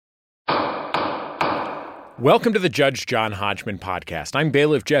Welcome to the Judge John Hodgman podcast. I'm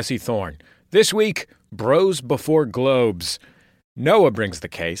bailiff Jesse Thorne. This week, Bros Before Globes. Noah brings the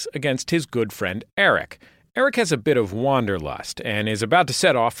case against his good friend Eric. Eric has a bit of wanderlust and is about to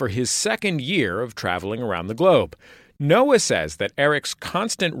set off for his second year of traveling around the globe. Noah says that Eric's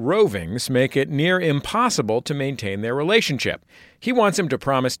constant rovings make it near impossible to maintain their relationship. He wants him to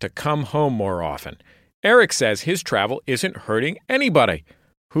promise to come home more often. Eric says his travel isn't hurting anybody.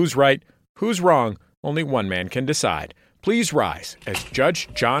 Who's right? Who's wrong? Only one man can decide. Please rise as Judge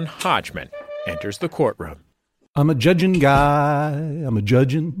John Hodgman enters the courtroom. I'm a judging guy. I'm a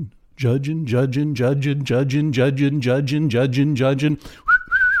judging.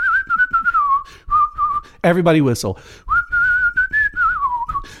 Everybody whistle.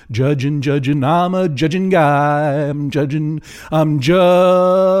 Judging. I'm a judging guy. I'm judging.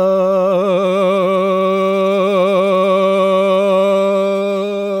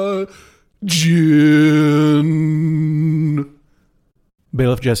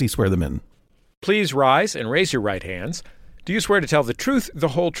 Bailiff Jesse, swear them in. Please rise and raise your right hands. Do you swear to tell the truth, the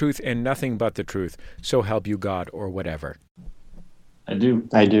whole truth, and nothing but the truth, so help you God or whatever? I do.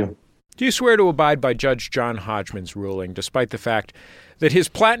 Do you swear to abide by Judge John Hodgman's ruling, despite the fact that his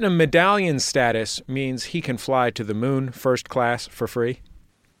platinum medallion status means he can fly to the moon first class for free?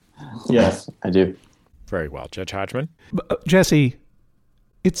 Yes, I do. Very well, Judge Hodgman. Jesse,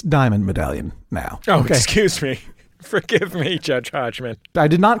 it's diamond medallion now. Oh, okay. Excuse me. Forgive me, Judge Hodgman. I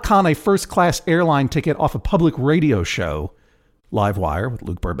did not con a first-class airline ticket off a public radio show, Livewire with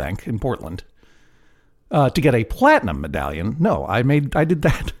Luke Burbank in Portland, to get a platinum medallion. No, I did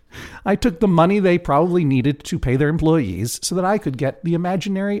that. I took the money they probably needed to pay their employees so that I could get the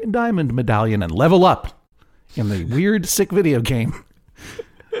imaginary diamond medallion and level up in the weird, sick video game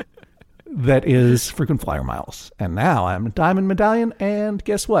that is frequent flyer miles. And now I'm a diamond medallion, and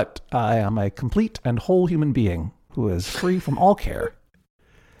guess what? I am a complete and whole human being who is free from all care.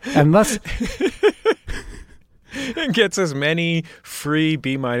 And thus... and gets as many free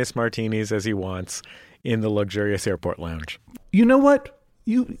B- martinis as he wants in the luxurious airport lounge. You know what?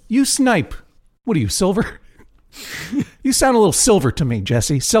 You snipe. What are you, silver? You sound a little silver to me,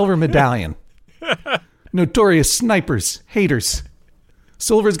 Jesse. Silver medallion. Notorious snipers, haters.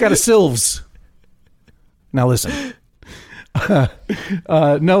 Silver's got a silves. Now listen.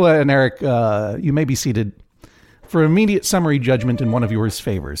 Noah and Eric, you may be seated for immediate summary judgment in one of yours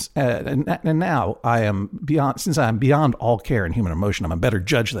favors. And now since I am beyond all care and human emotion, I'm a better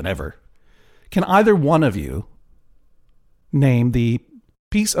judge than ever. Can either one of you name the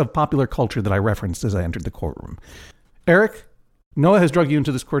piece of popular culture that I referenced as I entered the courtroom? Eric, Noah has drugged you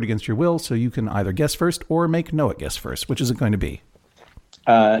into this court against your will, so you can either guess first or make Noah guess first. Which is it going to be?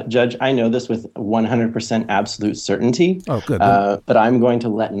 Judge, I know this with 100% absolute certainty. Oh, good. But I'm going to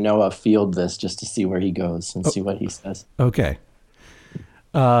let Noah field this just to see where he goes and see what he says. Okay.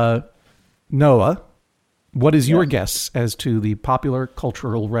 Noah, what is your guess as to the popular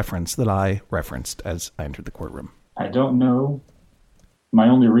cultural reference that I referenced as I entered the courtroom? I don't know. My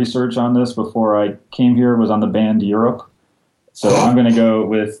only research on this before I came here was on the band Europe. So I'm going to go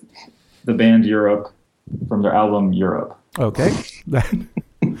with the band Europe from their album Europe. Okay. That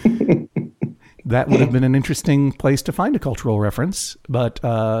would have been an interesting place to find a cultural reference. But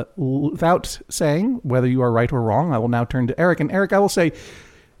without saying whether you are right or wrong, I will now turn to Eric. And Eric, I will say,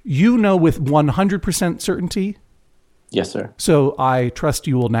 you know with 100% certainty. Yes, sir. So I trust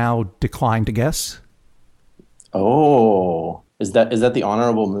you will now decline to guess. Oh, is that the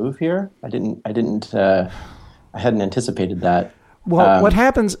honorable move here? I hadn't anticipated that. Well, what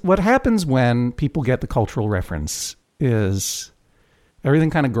happens when people get the cultural reference is everything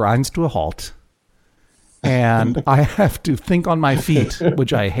kind of grinds to a halt, and I have to think on my feet,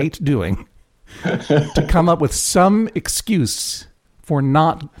 which I hate doing, to come up with some excuse for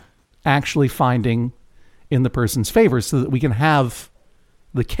not actually finding in the person's favor so that we can have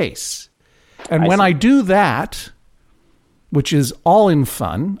the case. And when I do that, which is all in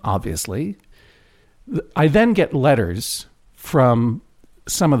fun, obviously, I then get letters from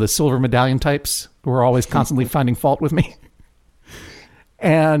some of the silver medallion types who are always constantly finding fault with me.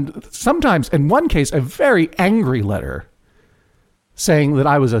 And sometimes, in one case, a very angry letter saying that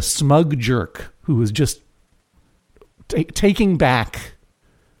I was a smug jerk who was just taking back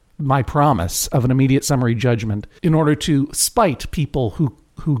my promise of an immediate summary judgment in order to spite people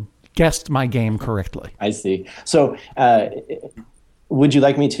who guessed my game correctly. I see. So would you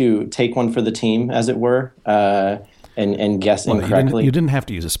like me to take one for the team, as it were, and guess incorrectly? You didn't have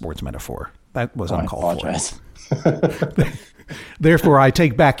to use a sports metaphor. That was uncalled for. I apologize. Therefore, I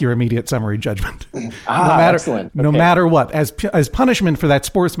take back your immediate summary judgment. Excellent. No Okay. matter what, as punishment for that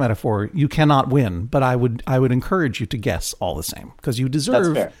sports metaphor, you cannot win. But I would encourage you to guess all the same, because you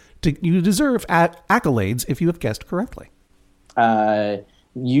deserve fair. accolades if you have guessed correctly.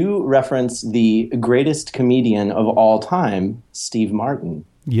 You reference the greatest comedian of all time, Steve Martin.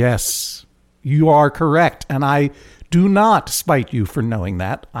 Yes, you are correct, and I do not spite you for knowing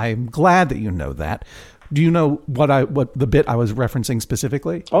that. I'm glad that you know that. Do you know what the bit I was referencing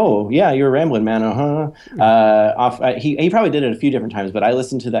specifically? Oh, yeah, you're rambling, man. He probably did it a few different times, but I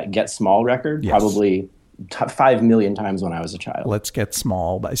listened to that Get Small record probably 5 million times when I was a child. Let's Get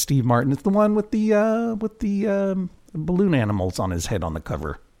Small by Steve Martin. It's the one with the balloon animals on his head on the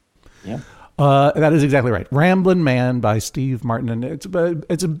cover. Yeah. That is exactly right. Ramblin' Man by Steve Martin. And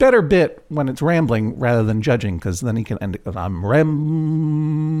it's a better bit when it's rambling rather than judging, because then he can end it with, I'm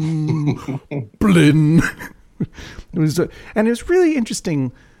ramblin'. And it was really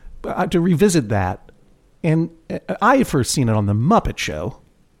interesting to revisit that. And I had first seen it on The Muppet Show,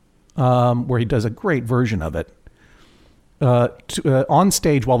 where he does a great version of it. On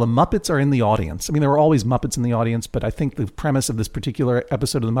stage while the Muppets are in the audience. I mean, there were always Muppets in the audience, but I think the premise of this particular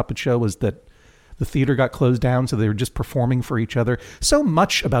episode of The Muppet Show was that the theater got closed down, so they were just performing for each other. So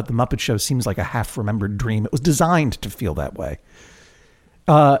much about The Muppet Show seems like a half-remembered dream. It was designed to feel that way.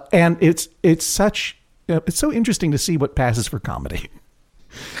 And it's so interesting to see what passes for comedy.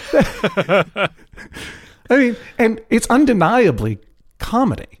 I mean, and it's undeniably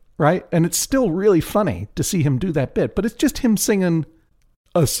comedy. Right. And it's still really funny to see him do that bit, but it's just him singing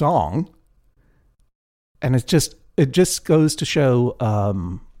a song. And it just goes to show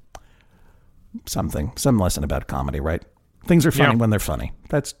some lesson about comedy, right? Things are funny when they're funny.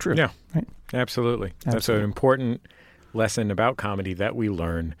 That's true. Yeah, right? Absolutely. That's an important lesson about comedy that we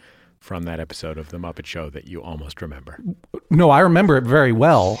learn from that episode of The Muppet Show that you almost remember. No, I remember it very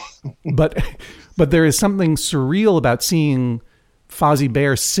well, but there is something surreal about seeing Fozzie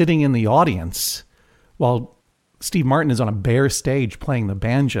Bear sitting in the audience while Steve Martin is on a bare stage playing the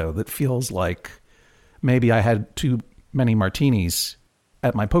banjo that feels like maybe I had too many martinis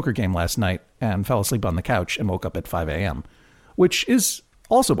at my poker game last night and fell asleep on the couch and woke up at 5 a.m., which is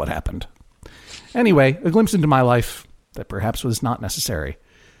also what happened. Anyway, a glimpse into my life that perhaps was not necessary.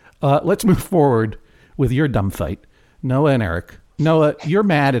 Let's move forward with your dumb fight, Noah and Eric. Noah, you're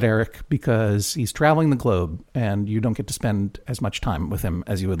mad at Eric because he's traveling the globe and you don't get to spend as much time with him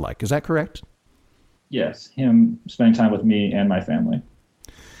as you would like. Is that correct? Yes, him spending time with me and my family.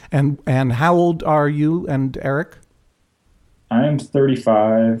 And how old are you and Eric? I'm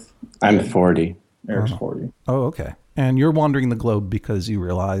 35. I'm 40. Eric's 40. Oh, okay. And you're wandering the globe because you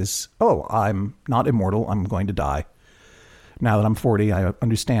realize, I'm not immortal. I'm going to die. Now that I'm 40, I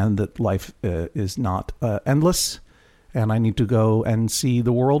understand that life is not endless. And I need to go and see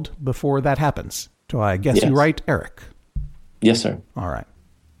the world before that happens. Do I guess you right, Eric? Yes, sir. All right.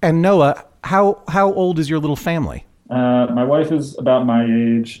 And Noah, how old is your little family? My wife is about my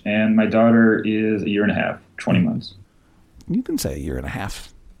age, and my daughter is a year and a half, 20 months. You can say a year and a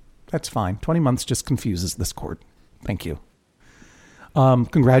half. That's fine. 20 months just confuses this court. Thank you.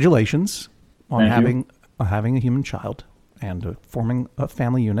 Congratulations on having a human child and forming a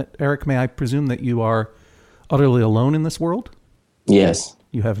family unit. Eric, may I presume that you are utterly alone in this world? Yes.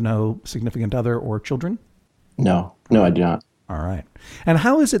 You have no significant other or children? No, I do not. All right. And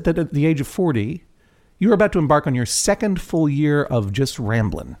how is it that at the age of 40, you're about to embark on your second full year of just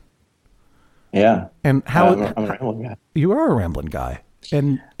rambling? Yeah. And how I'm a rambling guy. You are a rambling guy.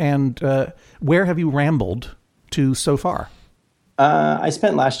 And where have you rambled to so far? I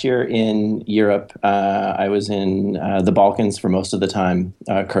spent last year in Europe. I was in the Balkans for most of the time,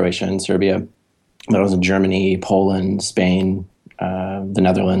 Croatia and Serbia. But I was in Germany, Poland, Spain, the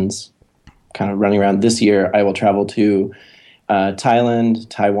Netherlands, kind of running around. This year, I will travel to Thailand,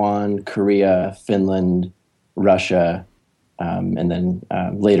 Taiwan, Korea, Finland, Russia, and then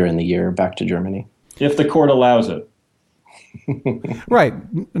later in the year, back to Germany. If the court allows it. Right.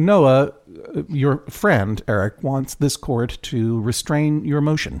 Noah, your friend, Eric, wants this court to restrain your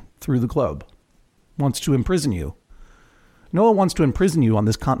motion through the globe, wants to imprison you. Noah wants to imprison you on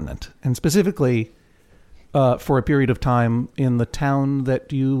this continent, and specifically for a period of time in the town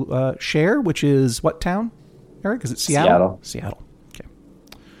that you share, which is what town, Eric? Is it Seattle? Seattle. Okay.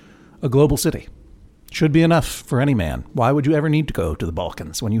 A global city. Should be enough for any man. Why would you ever need to go to the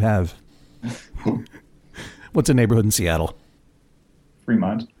Balkans when you have... What's a neighborhood in Seattle?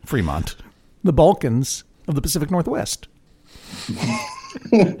 Fremont. The Balkans of the Pacific Northwest.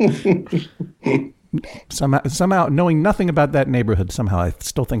 Somehow, knowing nothing about that neighborhood, somehow I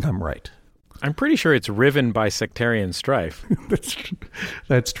still think I'm right. I'm pretty sure it's riven by sectarian strife.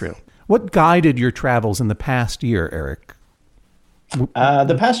 That's true. What guided your travels in the past year, Eric?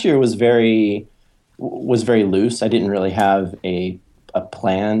 The past year was very loose. I didn't really have a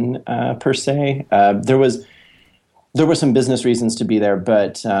plan per se. There were some business reasons to be there,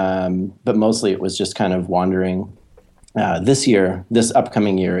 but mostly it was just kind of wandering. This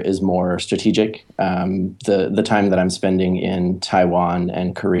upcoming year is more strategic. The time that I'm spending in Taiwan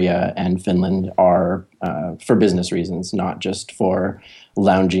and Korea and Finland are for business reasons, not just for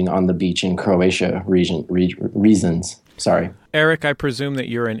lounging on the beach in Croatia reasons. Sorry. Eric, I presume that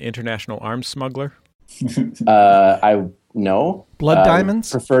you're an international arms smuggler? No. Blood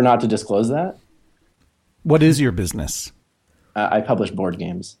diamonds? Prefer not to disclose that. What is your business? I publish board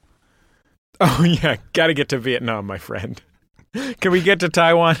games. Oh, yeah. Got to get to Vietnam, my friend. Can we get to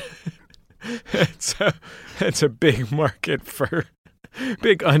Taiwan? It's a big market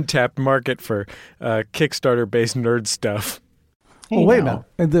big untapped market for Kickstarter-based nerd stuff. Well, wait a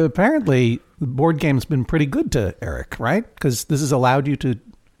minute. Apparently, the board game's been pretty good to Eric, right? Because this has allowed you to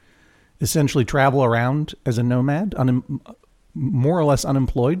essentially travel around as a nomad, more or less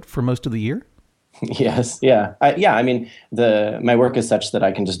unemployed for most of the year. Yes. Yeah. I mean, my work is such that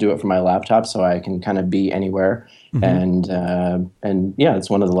I can just do it from my laptop, so I can kind of be anywhere. Mm-hmm. And yeah, it's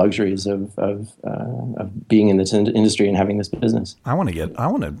one of the luxuries of being in this industry and having this business. I want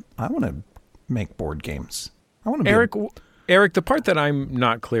to make board games. Eric, the part that I'm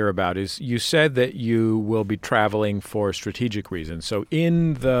not clear about is you said that you will be traveling for strategic reasons. So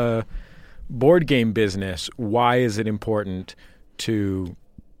in the board game business, why is it important to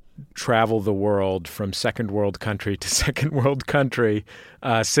travel the world from second world country to second world country,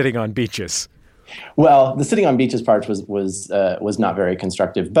 sitting on beaches? Well, the sitting on beaches part was not very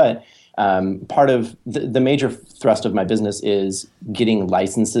constructive, but part of the major thrust of my business is getting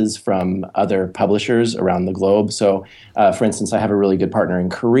licenses from other publishers around the globe. So, for instance, I have a really good partner in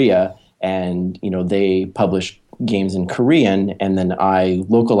Korea, and they publish games in Korean, and then I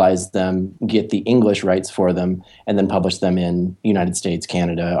localize them, get the English rights for them, and then publish them in United States,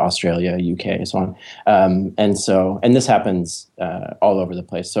 Canada, Australia, UK, so on. And this happens all over the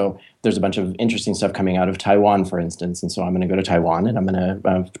place. So there's a bunch of interesting stuff coming out of Taiwan, for instance, and so I'm going to go to Taiwan and I'm going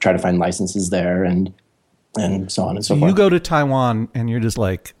to try to find licenses there and so on and so forth. You go to Taiwan and you're just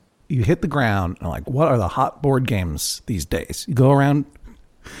like, you hit the ground and like, what are the hot board games these days? You go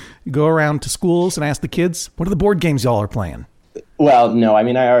around to schools and ask the kids, what are the board games y'all are playing? Well, no, I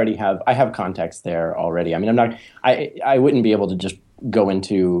mean, I have contacts there already. I mean, I wouldn't be able to just go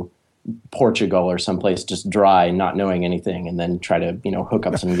into Portugal or someplace just dry, not knowing anything, and then try to, hook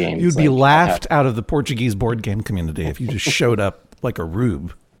up some games. You'd be laughed out of the Portuguese board game community if you just showed up like a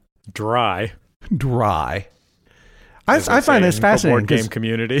rube. Dry. I find this fascinating. Board game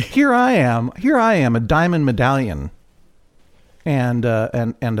community. Here I am, a diamond medallion and a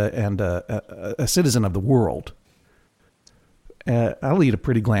citizen of the world. I lead a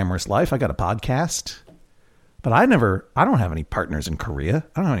pretty glamorous life. I got a podcast, but I don't have any partners in Korea.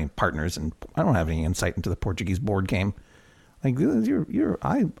 I don't have any partners, and I don't have any insight into the Portuguese board game. Like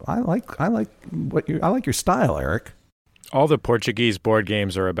I like your style, Eric. All the Portuguese board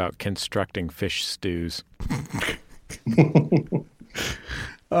games are about constructing fish stews.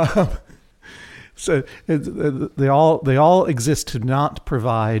 So they all exist to not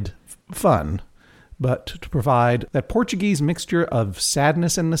provide fun, but to provide that Portuguese mixture of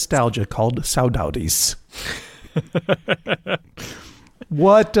sadness and nostalgia called saudades.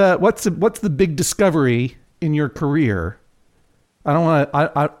 What's the big discovery in your career? I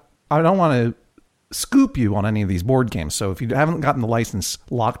don't want to scoop you on any of these board games. So if you haven't gotten the license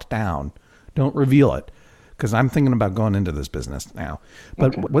locked down, don't reveal it, because I'm thinking about going into this business now.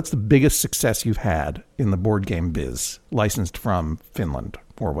 But okay. What's the biggest success you've had in the board game biz, licensed from Finland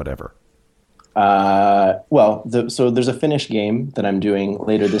or whatever? So there's a Finnish game that I'm doing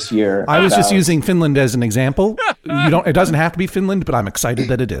later this year. I was just using Finland as an example. It doesn't have to be Finland, but I'm excited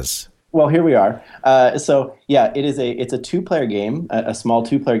that it is. Well, here we are. It's a two-player game, a small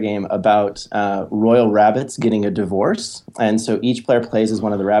two-player game about royal rabbits getting a divorce, and so each player plays as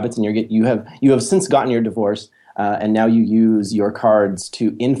one of the rabbits, and you have since gotten your divorce, and now you use your cards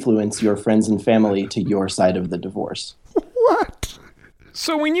to influence your friends and family to your side of the divorce. What?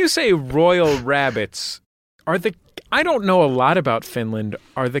 So when you say royal rabbits, I don't know a lot about Finland.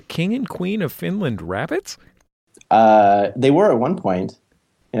 Are the king and queen of Finland rabbits? They were at one point.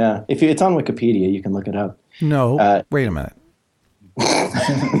 Yeah, it's on Wikipedia, you can look it up. No, wait a minute.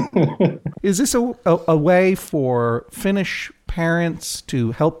 Is this a way for Finnish parents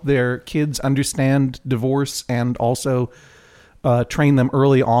to help their kids understand divorce and also train them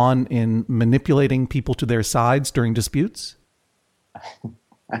early on in manipulating people to their sides during disputes?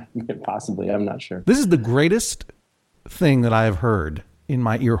 Possibly. I'm not sure. This is the greatest thing that I have heard in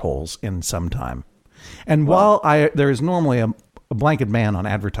my ear holes in some time. And while there is normally a blanket ban on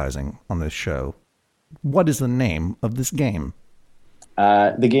advertising on this show, what is the name of this game?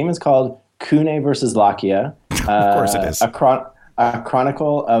 The game is called Kune versus Lakia. Of course it is. A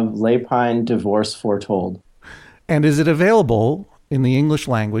chronicle of Lapine divorce foretold. And is it available in the English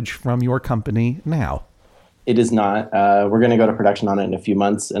language from your company now? It is not. We're going to go to production on it in a few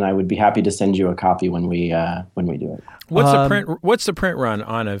months, and I would be happy to send you a copy when we do it. What's the print run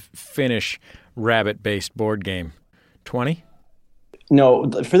on a Finnish rabbit-based board game? 20? No,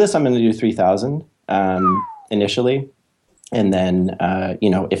 for this I'm going to do 3,000 initially, and then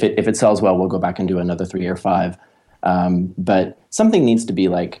if it sells well, we'll go back and do another 3 or 5. But something needs to be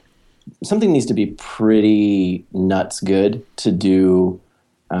pretty nuts good to do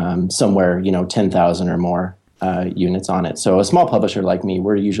somewhere 10,000 or more units on it. So a small publisher like me,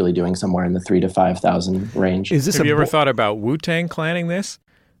 we're usually doing somewhere in the 3,000 to 5,000 range. Have you ever thought about Wu-Tang Clanning this?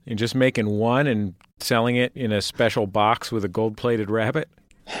 And just making one and selling it in a special box with a gold-plated rabbit?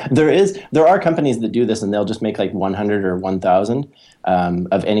 There are companies that do this, and they'll just make like 100 or 1,000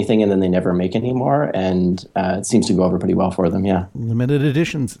 of anything, and then they never make any more, and it seems to go over pretty well for them. Yeah, limited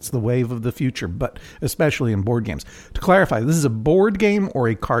editions. It's the wave of the future, but especially in board games. To clarify, this is a board game or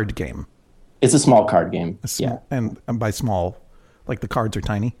a card game? It's a small card game. Yeah, and by small, like the cards are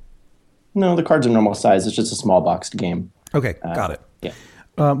tiny. No, the cards are normal size. It's just a small boxed game. Okay, got it. Yeah.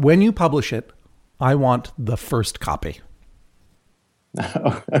 When you publish it, I want the first copy.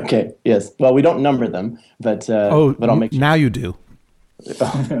 Okay. Yes. Well, we don't number them, but I'll make sure. Now you do.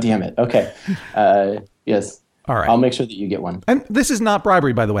 Oh, damn it. Okay. Yes. All right. I'll make sure that you get one. And this is not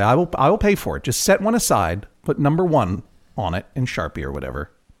bribery, by the way. I will pay for it. Just set one aside, put number 1 on it in Sharpie or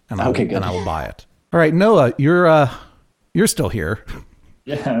whatever, and I will buy it. All right, Noah, you're still here.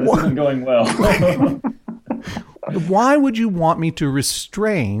 Yeah, this isn't going well. Why would you want me to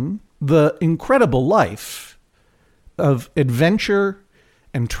restrain the incredible life of adventure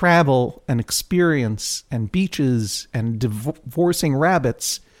and travel and experience and beaches and divorcing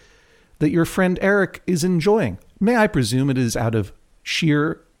rabbits that your friend Eric is enjoying? May I presume it is out of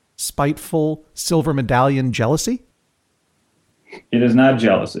sheer, spiteful, silver medallion jealousy? It is not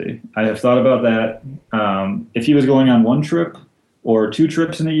jealousy. I have thought about that. If he was going on 1 trip or 2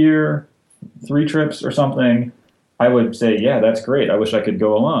 trips in a year, 3 trips or something, I would say, yeah, that's great. I wish I could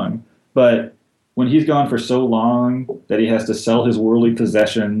go along. But when he's gone for so long that he has to sell his worldly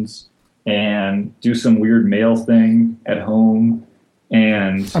possessions and do some weird mail thing at home,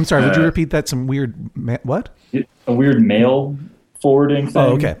 and I'm sorry, would you repeat that? Some weird what? A weird mail forwarding thing.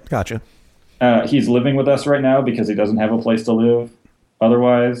 Oh, okay, gotcha. He's living with us right now because he doesn't have a place to live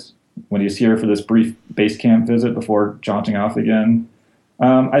otherwise when he's here for this brief base camp visit before jaunting off again.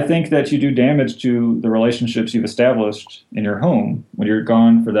 I think that you do damage to the relationships you've established in your home when you're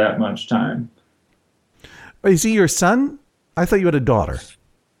gone for that much time. Is he your son? I thought you had a daughter.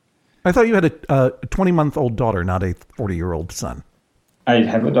 I thought you had a 20-month-old daughter, not a 40-year-old son. I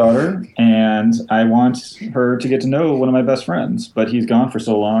have a daughter, and I want her to get to know one of my best friends, but he's gone for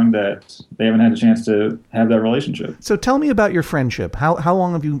so long that they haven't had a chance to have that relationship. So tell me about your friendship. How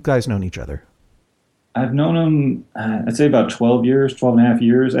long have you guys known each other? I've known him, I'd say about 12 and a half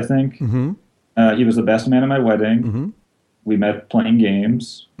years, I think. Mm-hmm. He was the best man at my wedding. Mm-hmm. We met playing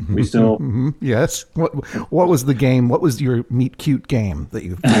games. We still... Mm-hmm. Yes. What was the game? What was your meet cute game that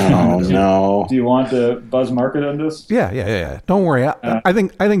you... Oh, no. Do you want the buzz market on this? Yeah. Don't worry. I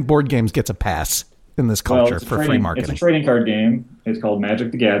think board games gets a pass in this culture for free marketing. It's a trading card game. It's called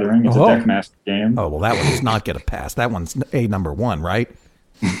Magic the Gathering. It's a deck master game. Oh, well, that one does not get a pass. That one's number 1, right?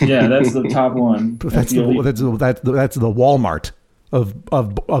 Yeah, that's the top one. That's the Walmart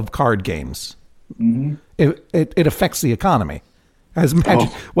of card games. Mm-hmm. It affects the economy. As Magic,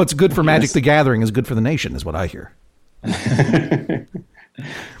 what's good for Magic the Gathering is good for the nation, is what I hear.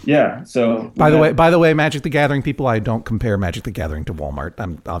 Yeah. So by the way, Magic the Gathering people, I don't compare Magic the Gathering to Walmart.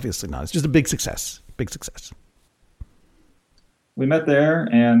 I'm obviously not. It's just a big success. Big success. We met there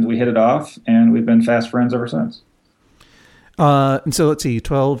and we hit it off, and we've been fast friends ever since. And so let's see,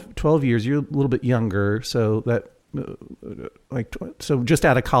 12 years. You're a little bit younger, so that so just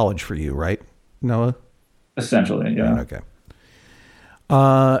out of college for you, right, Noah? Essentially, yeah. Okay.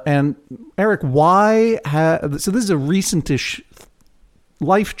 And Eric, why? So this is a recentish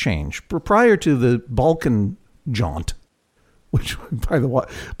life change. Prior to the Balkan jaunt, which by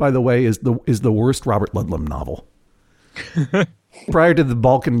the way is the worst Robert Ludlum novel. Prior to the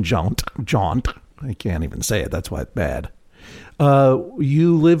Balkan jaunt, I can't even say it. That's why it's bad.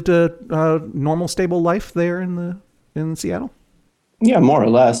 You lived a normal, stable life there in Seattle? Yeah, more or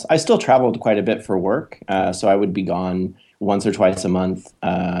less. I still traveled quite a bit for work, so I would be gone once or twice a month,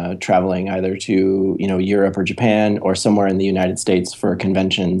 traveling either to Europe or Japan or somewhere in the United States for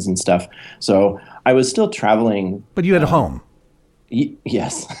conventions and stuff. So I was still traveling. But you had a home.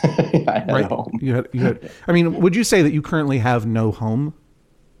 Yes, I had a home. You had. I mean, would you say that you currently have no home?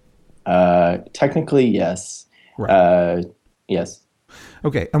 Technically, yes. Right. Yes.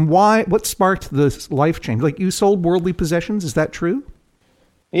 Okay. And why? What sparked this life change? Like, you sold worldly possessions. Is that true?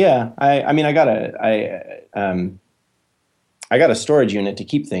 Yeah. I mean, I got a storage unit to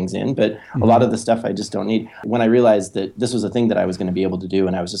keep things in, but a lot of the stuff I just don't need. When I realized that this was a thing that I was going to be able to do,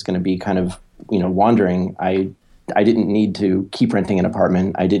 and I was just going to be kind of, wandering, I didn't need to keep renting an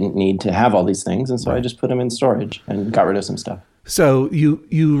apartment. I didn't need to have all these things, and so I just put them in storage and got rid of some stuff. So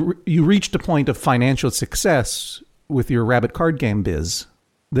you reached a point of financial success with your rabbit card game biz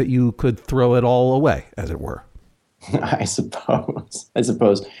that you could throw it all away, as it were. I suppose.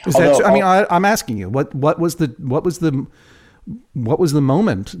 I'm asking you, what was the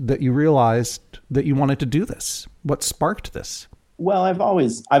moment that you realized that you wanted to do this? What sparked this? Well, I've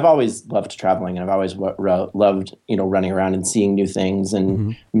always loved traveling, and I've always loved running around and seeing new things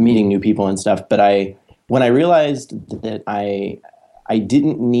and meeting new people and stuff. But when I realized that I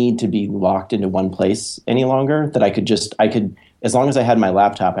didn't need to be locked into one place any longer, that I could as long as I had my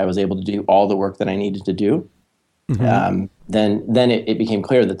laptop, I was able to do all the work that I needed to do. Then it became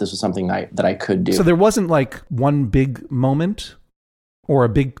clear that this was something that I could do. So there wasn't like one big moment or a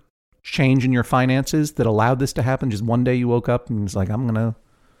big change in your finances that allowed this to happen. Just one day you woke up and it's like, I'm gonna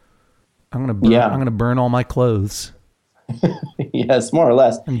burn all my clothes. Yes, more or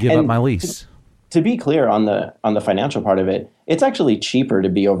less, and give up my lease. To be clear on the financial part of it, it's actually cheaper to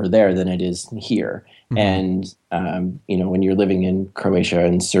be over there than it is here. And when you're living in Croatia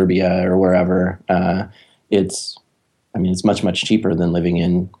and Serbia or wherever, it's much, much cheaper than living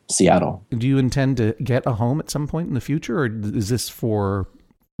in Seattle. Do you intend to get a home at some point in the future, or is this for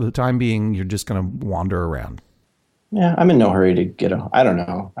the time being, you're just going to wander around? Yeah, I'm in no hurry to get I don't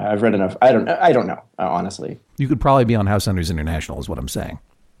know. I've read enough. I don't know, honestly. You could probably be on House Hunters International is what I'm saying.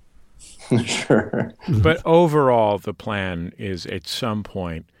 Sure. But overall, the plan is at some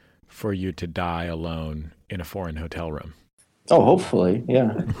point for you to die alone in a foreign hotel room. Oh, hopefully,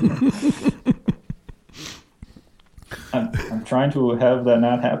 yeah. I'm trying to have that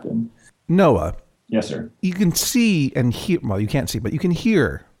not happen. Noah. Yes, sir. You can see and hear, well, you can't see, but you can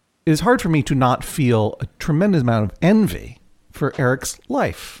hear. It is hard for me to not feel a tremendous amount of envy for Eric's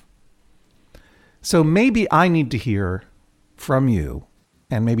life. So maybe I need to hear from you,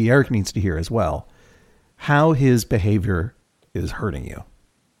 and maybe Eric needs to hear as well, how his behavior is hurting you.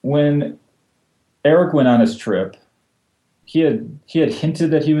 When Eric went on his trip, he had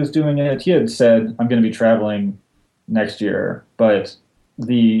hinted that he was doing it. He had said, I'm going to be traveling next year, but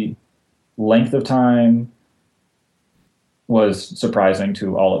the length of time was surprising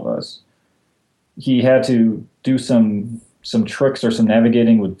to all of us. He had to do some tricks or some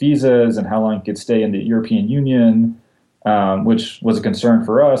navigating with visas and how long he could stay in the European Union, which was a concern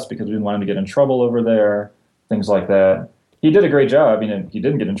for us because we didn't want him to get in trouble over there, things like that. He did a great job. I mean, he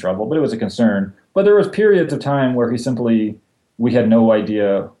didn't get in trouble, but it was a concern. But there was periods of time where we had no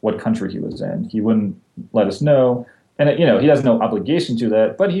idea what country he was in. He wouldn't let us know. And, he has no obligation to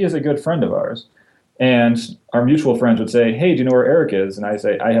that, but he is a good friend of ours. And our mutual friends would say, hey, do you know where Eric is? And I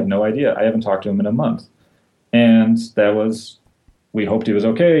say, I have no idea. I haven't talked to him in a month. And we hoped he was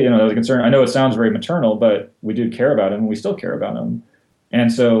okay. That was a concern. I know it sounds very maternal, but we did care about him, and we still care about him.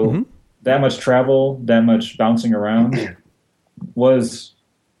 And so that much travel, that much bouncing around was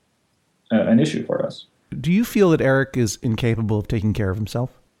an issue for us. Do you feel that Eric is incapable of taking care of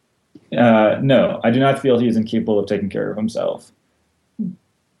himself? No, I do not feel he is incapable of taking care of himself.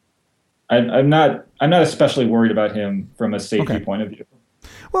 I'm not especially worried about him from a safety point of view.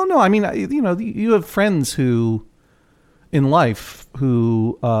 Well, no, I mean, you have friends who, in life,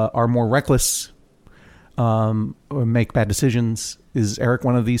 who are more reckless, or make bad decisions. Is Eric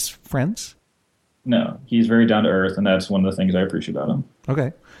one of these friends? No, he's very down to earth, and that's one of the things I appreciate about him.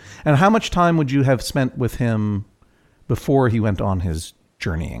 Okay. And how much time would you have spent with him before he went on his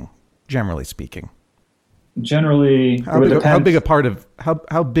journeying, generally speaking? Generally, how big a part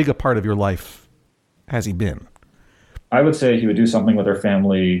of your life has he been? I would say he would do something with our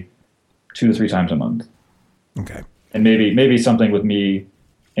family 2 to 3 times a month. Okay. And maybe something with me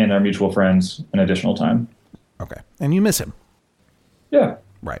and our mutual friends an additional time. Okay. And you miss him? Yeah.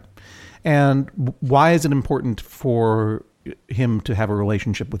 Right. And why is it important for him to have a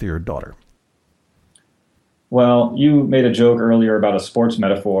relationship with your daughter? Well, you made a joke earlier about a sports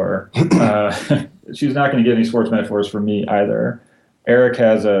metaphor. She's not going to get any sports metaphors from me either. Eric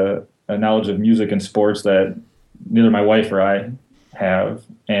has a knowledge of music and sports that neither my wife or I have,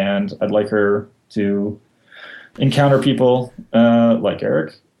 and I'd like her to encounter people like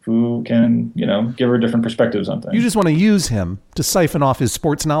Eric who can, give her different perspectives on things. You just want to use him to siphon off his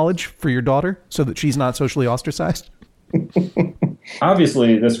sports knowledge for your daughter so that she's not socially ostracized?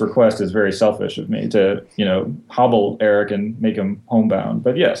 Obviously, this request is very selfish of me to, hobble Eric and make him homebound.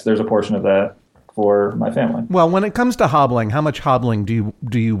 But yes, there's a portion of that for my family. Well, when it comes to hobbling, how much hobbling do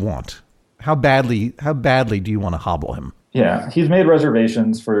you want? How badly do you want to hobble him? Yeah, he's made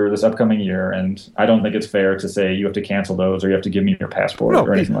reservations for this upcoming year, and I don't think it's fair to say you have to cancel those or you have to give me your passport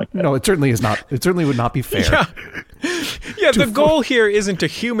or anything like that. No, it certainly is not. It certainly would not be fair. Yeah, the goal here isn't to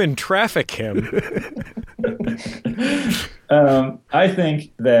human traffic him. I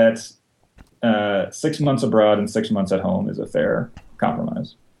think that 6 months abroad and 6 months at home is a fair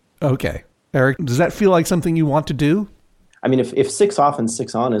compromise. Okay. Eric, does that feel like something you want to do? I mean, if 6 off and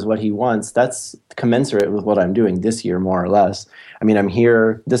 6 on is what he wants, that's commensurate with what I'm doing this year, more or less. I mean, I'm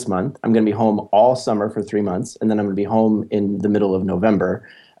here this month. I'm going to be home all summer for 3 months, and then I'm going to be home in the middle of November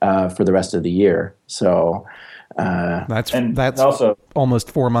for the rest of the year. So that's also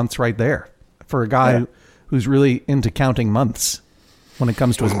almost 4 months right there for a guy who's really into counting months when it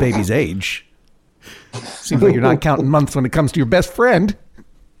comes to his baby's age. Seems like you're not counting months when it comes to your best friend.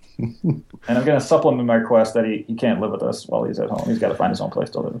 And I'm going to supplement my request that he can't live with us while he's at home. He's got to find his own place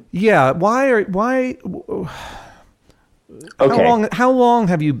to live. Yeah. Why? Okay. How long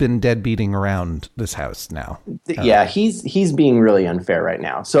have you been deadbeating around this house now? Yeah, he's being really unfair right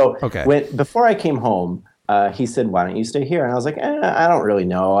now. So before I came home, he said, "Why don't you stay here?" And I was like, "I don't really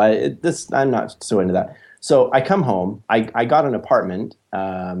know. I'm not so into that." So I come home. I got an apartment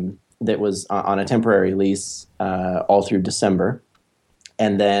that was on a temporary lease all through December.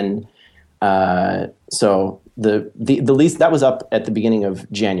 And then, so the lease that was up at the beginning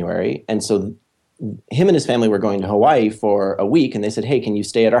of January, and so him and his family were going to Hawaii for a week, and they said, "Hey, can you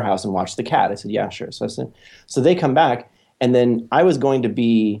stay at our house and watch the cat?" I said, "Yeah, sure." So they come back, and then I was going to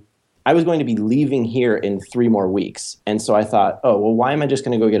be leaving here in 3 more weeks, and so I thought, oh well, why am I just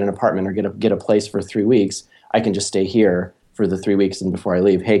going to go get an apartment or get a place for 3 weeks? I can just stay here for the 3 weeks, and before I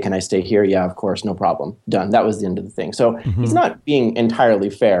leave, hey, can I stay here? Yeah, of course, no problem. Done. That was the end of the thing. So he's not being entirely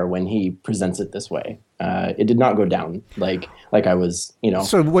fair when he presents it this way. It did not go down like I was,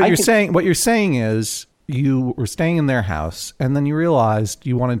 So what you're saying is you were staying in their house, and then you realized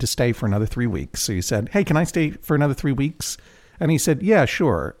you wanted to stay for another 3 weeks. So you said, "Hey, can I stay for another 3 weeks?" And he said, "Yeah,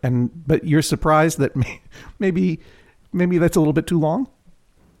 sure." But you're surprised that maybe that's a little bit too long.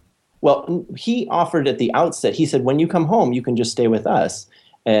 Well, he offered at the outset. He said, "When you come home, you can just stay with us."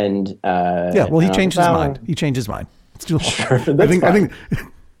 And he changed his mind. He changed his mind. It's too long. Sure, I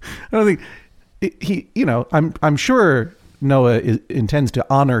don't think he. I'm sure Noah intends to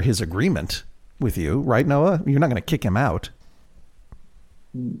honor his agreement with you, right, Noah? You're not going to kick him out.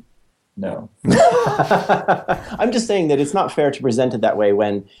 No. I'm just saying that it's not fair to present it that way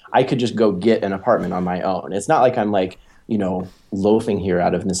when I could just go get an apartment on my own. It's not like I'm like, loafing here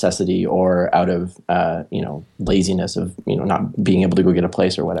out of necessity or out of, laziness of, not being able to go get a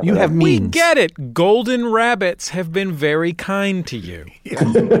place or whatever. You have means. We get it. Golden rabbits have been very kind to you.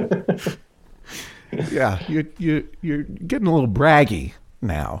 Yeah, you're getting a little braggy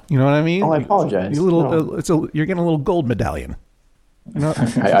now. You know what I mean? Oh, I apologize. You're getting a little gold medallion.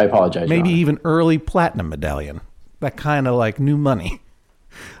 I apologize. Maybe John. even early platinum medallion. That kind of like new money.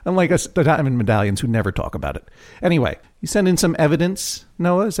 Unlike us, the diamond medallions who never talk about it. Anyway, you sent in some evidence,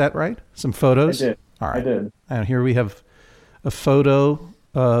 Noah, is that right? Some photos? I did. All right. I did. And here we have a photo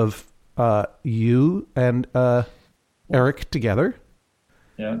of you and Eric together.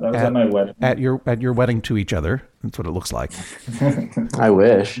 Yeah, that was at my wedding. At your wedding to each other. That's what it looks like. I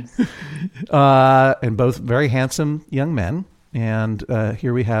wish. And both very handsome young men. And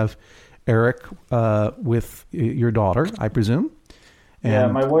here we have Eric with your daughter, I presume.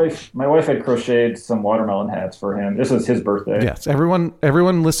 And my wife had crocheted some watermelon hats for him. This was his birthday. Yes,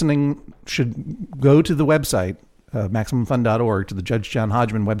 everyone listening should go to the website, MaximumFun.org, to the Judge John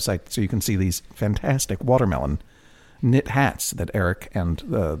Hodgman website, so you can see these fantastic watermelon knit hats that Eric and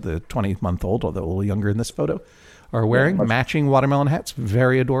the 20-month-old, although a little younger in this photo, are wearing. Matching watermelon hats.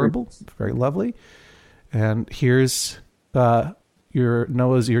 Very adorable. Very lovely. And here's your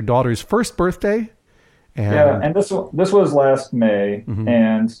daughter's first birthday. And this was last May,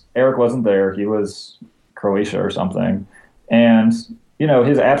 and Eric wasn't there. He was Croatia or something, and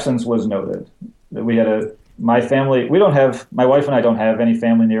his absence was noted. We had a my family, my wife and I don't have any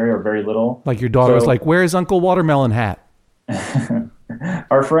family in the area, or very little. Like your daughter was like, "Where's Uncle Watermelon Hat?"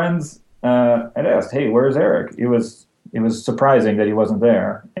 Our friends had asked, "Hey, where's Eric?" It was surprising that he wasn't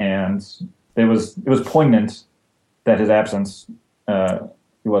there, and it was poignant that his absence,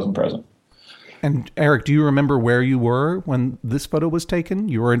 he wasn't present. And Eric, do you remember where you were when this photo was taken?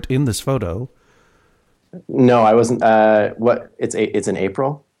 You weren't in this photo. No, I wasn't. It's in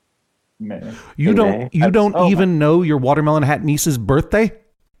April. May. You don't even know your Watermelon Hat niece's birthday?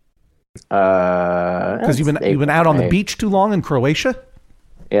 Because you've been out on the beach too long in Croatia?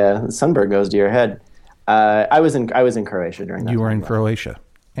 Yeah, the sunburn goes to your head. I was in Croatia during that. You were in Croatia.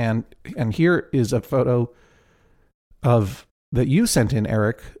 And here is a photo that you sent in,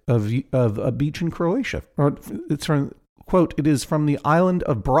 Eric, of a beach in Croatia. Or it's from, quote, "It is from the island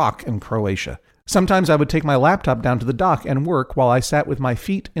of Brač in Croatia. Sometimes I would take my laptop down to the dock and work while I sat with my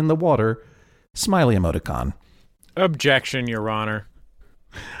feet in the water." Smiley emoticon. Objection, Your Honor.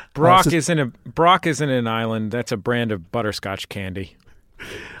 Brač isn't an island. That's a brand of butterscotch candy.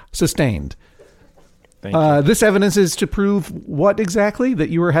 Sustained. Thank you. This evidence is to prove what exactly? That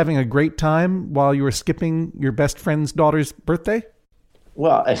you were having a great time while you were skipping your best friend's daughter's birthday?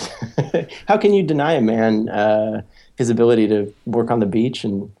 Well, how can you deny a man his ability to work on the beach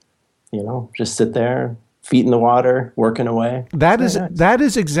and, just sit there, feet in the water, working away? That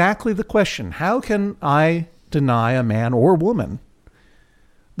is exactly the question. How can I deny a man or woman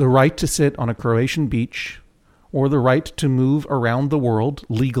the right to sit on a Croatian beach, or the right to move around the world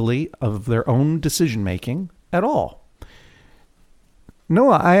legally of their own decision-making at all?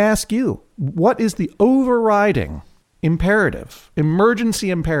 Noah, I ask you, what is the overriding imperative, emergency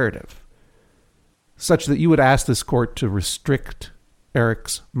imperative, such that you would ask this court to restrict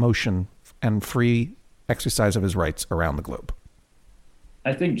Eric's motion and free exercise of his rights around the globe?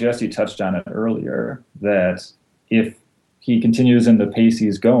 I think Jesse touched on it earlier, that if he continues in the pace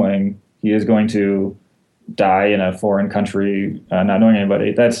he's going, he is going to die in a foreign country, not knowing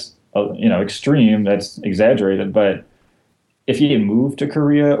anybody. That's extreme. That's exaggerated. But if he had moved to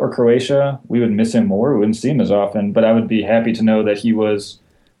Korea or Croatia, we would miss him more. We wouldn't see him as often. But I would be happy to know that he was,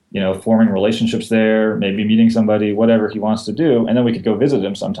 forming relationships there, maybe meeting somebody, whatever he wants to do, and then we could go visit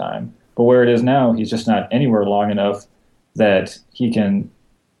him sometime. But where it is now, he's just not anywhere long enough that he can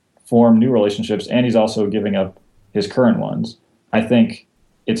form new relationships, and he's also giving up his current ones. I think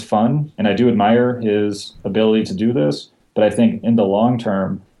it's fun, and I do admire his ability to do this, but I think in the long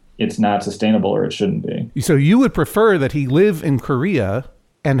term, it's not sustainable, or it shouldn't be. So you would prefer that he live in Korea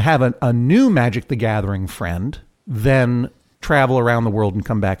and have a new Magic the Gathering friend than travel around the world and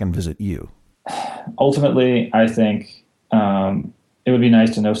come back and visit you? Ultimately, I think it would be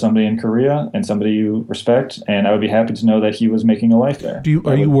nice to know somebody in Korea and somebody you respect, and I would be happy to know that he was making a life there.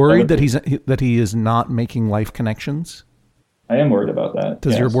 Are you worried that he is not making life connections? I am worried about that.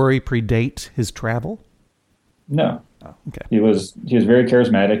 Does your worry predate his travel? No. Oh, okay. He was very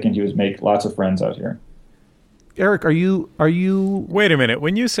charismatic, and he was make lots of friends out here. Eric, are you? Wait a minute.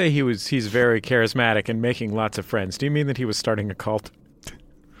 When you say he's very charismatic and making lots of friends, do you mean that he was starting a cult?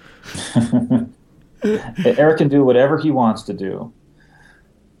 Eric can do whatever he wants to do,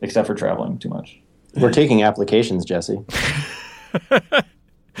 except for traveling too much. We're taking applications, Jesse.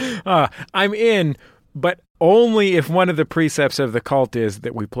 I'm in, but only if one of the precepts of the cult is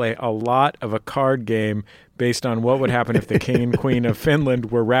that we play a lot of a card game based on what would happen if the king and queen of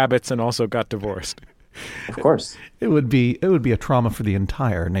Finland were rabbits and also got divorced. Of course. It would be a trauma for the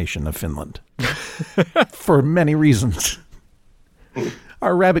entire nation of Finland for many reasons.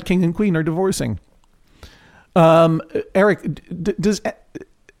 Our rabbit king and queen are divorcing. Eric,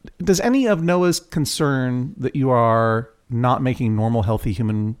 does any of Noah's concern that you are not making normal, healthy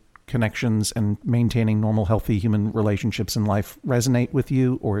human connections and maintaining normal, healthy human relationships in life resonate with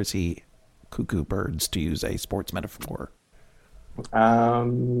you, or is he cuckoo birds, to use a sports metaphor?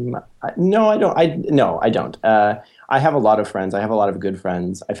 No, I don't. I don't. I have a lot of friends. I have a lot of good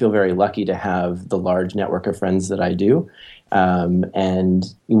friends. I feel very lucky to have the large network of friends that I do. And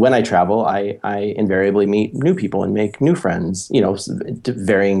when I travel, I invariably meet new people and make new friends, to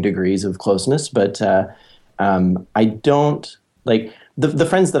varying degrees of closeness. But I don't like the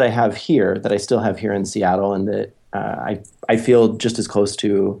friends that I have here, that I still have here in Seattle, and that I feel just as close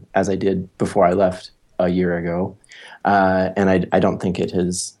to as I did before I left a year ago. And I don't think it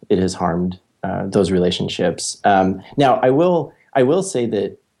has harmed those relationships. Now, I will say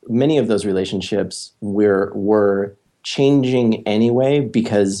that many of those relationships were changing anyway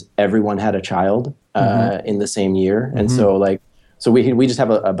because everyone had a child in the same year, and so we just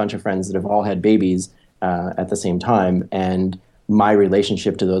have a bunch of friends that have all had babies at the same time, and my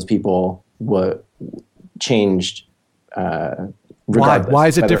relationship to those people changed. Regardless. Why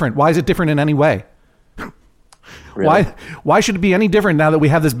is it different? Why is it different in any way? Really? Why should it be any different now that we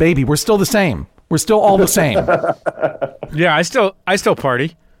have this baby? We're still the same. We're still all the same. Yeah, I still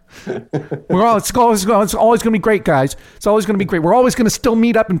party. It's always going to be great, guys. It's always going to be great. We're always going to still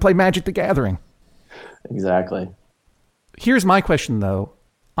meet up and play Magic the Gathering. Exactly. Here's my question, though.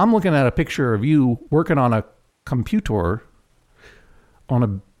 I'm looking at a picture of you working on a computer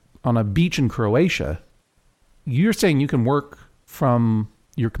on a beach in Croatia. You're saying you can work from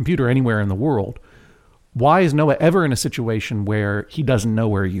your computer anywhere in the world. Why is Noah ever in a situation where he doesn't know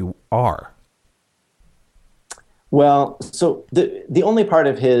where you are? Well, so the only part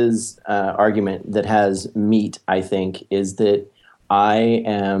of his argument that has meat, I think, is that I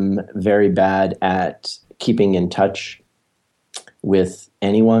am very bad at keeping in touch with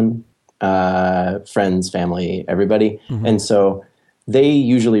anyone, friends, family, everybody. Mm-hmm. And so they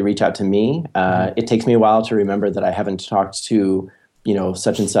usually reach out to me. It takes me a while to remember that I haven't talked to,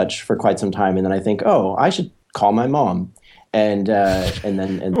 such and such for quite some time. And then I think, oh, I should call my mom. And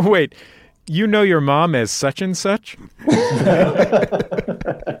then wait, you know your mom as such and such?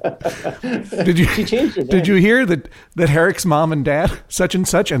 She changed it. Did you hear that Eric's mom and dad, such and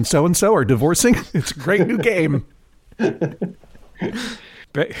so are divorcing? It's a great new game.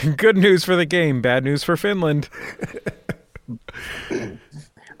 Good news for the game, bad news for Finland.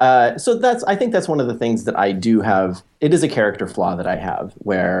 So I think that's one of the things that I do have. It is a character flaw that I have,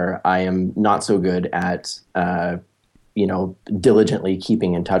 where I am not so good at, diligently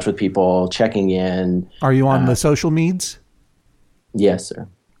keeping in touch with people, checking in. Are you on the social medias? Yes, sir.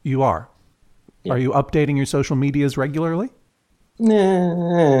 You are. Yeah. Are you updating your social medias regularly?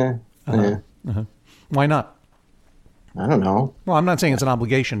 Nah. Why not? I don't know. Well, I'm not saying it's an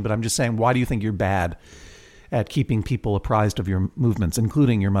obligation, but I'm just saying, why do you think you're bad at keeping people apprised of your movements,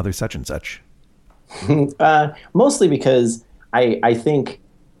 including your mother such and such? Mostly because I think,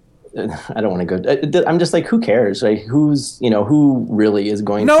 I don't want to go, I'm just like, who cares? Like, who really is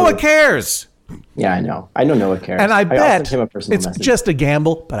going to... Noah cares! Yeah, I know. I know Noah cares. And I bet him a personal it's message. Just a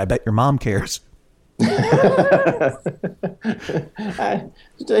gamble, but I bet your mom cares. I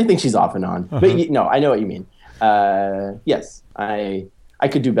think she's off and on. But I know what you mean. Yes, I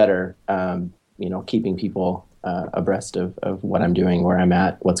could do better, keeping people abreast of what I'm doing, where I'm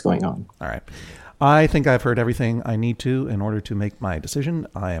at, what's going on. All right. I think I've heard everything I need to in order to make my decision.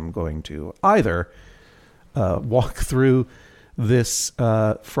 I am going to either walk through this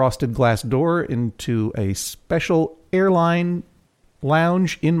frosted glass door into a special airline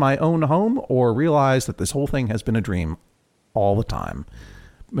lounge in my own home, or realize that this whole thing has been a dream all the time.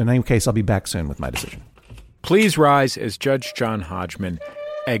 In any case, I'll be back soon with my decision. Please rise as Judge John Hodgman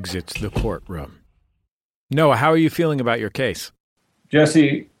exits the courtroom. Noah, how are you feeling about your case?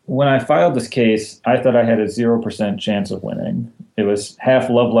 Jesse, when I filed this case, I thought I had a 0% chance of winning. It was half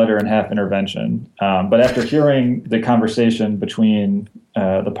love letter and half intervention. But after hearing the conversation between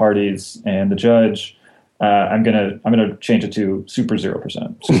the parties and the judge, I'm gonna change it to super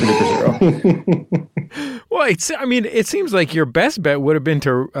 0%, super duper 0. Well, it seems like your best bet would have been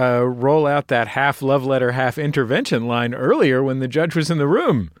to roll out that half love letter, half intervention line earlier when the judge was in the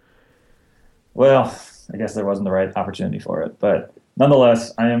room. Well, I guess there wasn't the right opportunity for it, but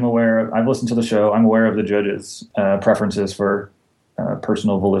nonetheless, I've listened to the show. I'm aware of the judge's preferences for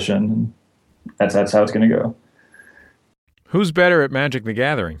personal volition. And that's how it's going to go. Who's better at Magic the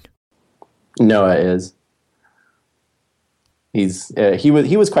Gathering? Noah is. He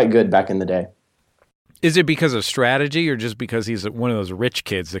was quite good back in the day. Is it because of strategy, or just because he's one of those rich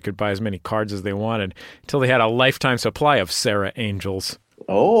kids that could buy as many cards as they wanted until they had a lifetime supply of Sarah Angels?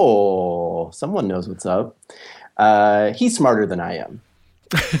 Oh, someone knows what's up. He's smarter than I am.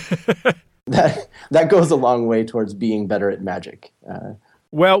 That goes a long way towards being better at Magic.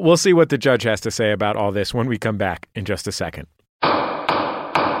 Well, we'll see what the judge has to say about all this when we come back in just a second.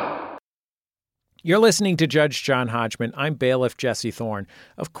 You're listening to Judge John Hodgman. I'm bailiff Jesse Thorne.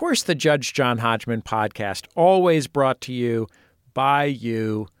 Of course, the Judge John Hodgman podcast, always brought to you by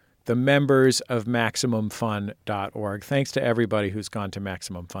you, the members of MaximumFun.org. Thanks to everybody who's gone to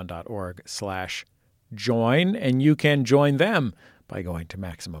MaximumFun.org/join, and you can join them by going to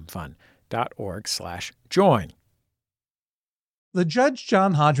MaximumFun.org/join. The Judge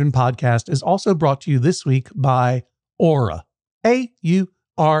John Hodgman podcast is also brought to you this week by Aura.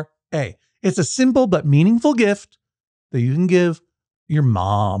 A-U-R-A. It's a simple but meaningful gift that you can give your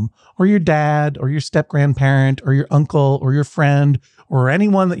mom or your dad or your step-grandparent or your uncle or your friend or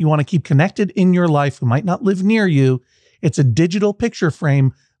anyone that you want to keep connected in your life who might not live near you. It's a digital picture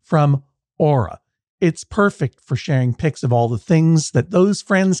frame from Aura. It's perfect for sharing pics of all the things that those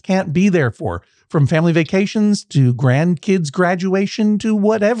friends can't be there for, from family vacations to grandkids' graduation to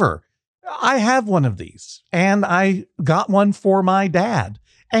whatever. I have one of these, and I got one for my dad,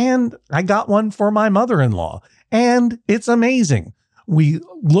 and I got one for my mother-in-law, and it's amazing. We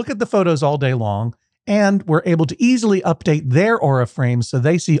look at the photos all day long, and we're able to easily update their Aura frames so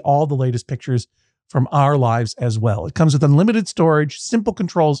they see all the latest pictures from our lives as well. It comes with unlimited storage, simple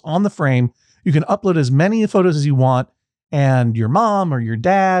controls on the frame. You can upload as many photos as you want, and your mom or your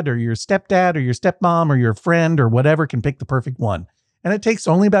dad or your stepdad or your stepmom or your friend or whatever can pick the perfect one. And it takes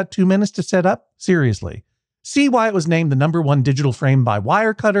only about 2 minutes to set up. Seriously. See why it was named the #1 digital frame by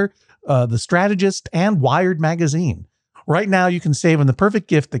Wirecutter, The Strategist, and Wired Magazine. Right now, you can save on the perfect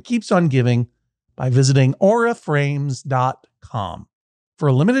gift that keeps on giving by visiting auraframes.com. For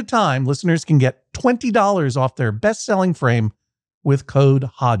a limited time, listeners can get $20 off their best-selling frame with code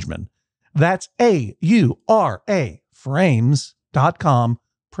Hodgman. That's AURA frames.com,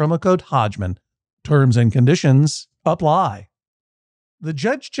 promo code Hodgman. Terms and conditions apply. The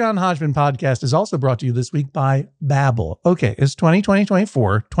Judge John Hodgman podcast is also brought to you this week by Babbel. Okay, it's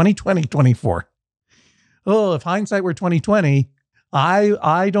 2020-24. Oh, if hindsight were 2020,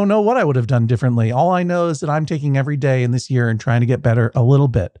 I don't know what I would have done differently. All I know is that I'm taking every day in this year and trying to get better a little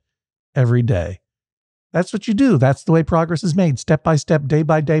bit every day. That's what you do. That's the way progress is made, step by step, day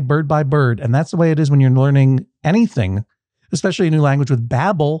by day, bird by bird. And that's the way it is when you're learning anything, especially a new language with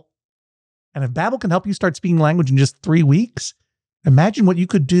Babbel. And if Babbel can help you start speaking language in just 3 weeks, imagine what you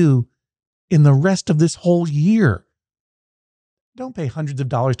could do in the rest of this whole year. Don't pay hundreds of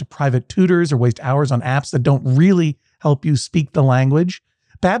dollars to private tutors or waste hours on apps that don't really help you speak the language.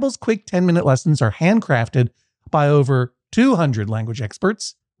 Babbel's quick 10-minute lessons are handcrafted by over 200 language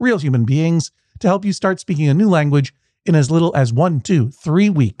experts, real human beings, to help you start speaking a new language in as little as 1, 2, 3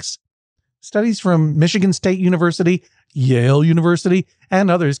 weeks. Studies from Michigan State University, Yale University, and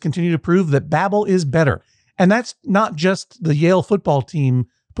others continue to prove that Babbel is better. And that's not just the Yale football team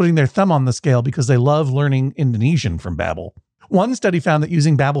putting their thumb on the scale because they love learning Indonesian from Babbel. One study found that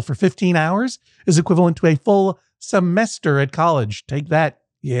using Babbel for 15 hours is equivalent to a full semester at college. Take that,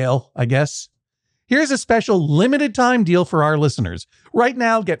 Yale, I guess. Here's a special limited time deal for our listeners. Right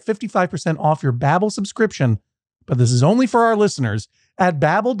now, get 55% off your Babbel subscription, but this is only for our listeners at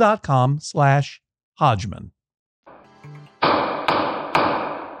babbel.com/Hodgman.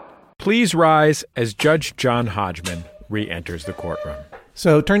 Please rise as Judge John Hodgman re-enters the courtroom.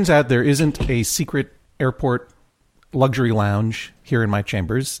 So it turns out there isn't a secret airport luxury lounge here in my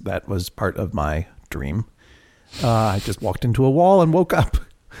chambers. That was part of my dream. I just walked into a wall and woke up.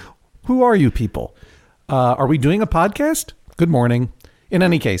 Who are you people? Are we doing a podcast? Good morning. In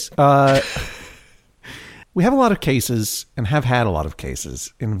any case, we have a lot of cases and have had a lot of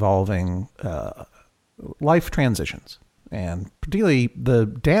cases involving life transitions, and particularly the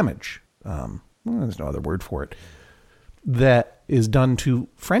damage, there's no other word for it, that is done to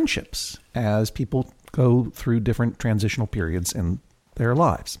friendships as people go through different transitional periods in their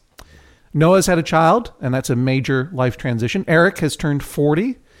lives. Noah's had a child, and that's a major life transition. Eric has turned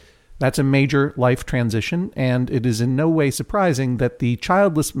 40. That's a major life transition, and it is in no way surprising that the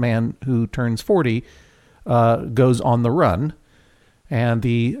childless man who turns 40 goes on the run, and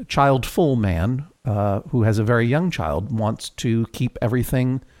the childful man who has a very young child wants to keep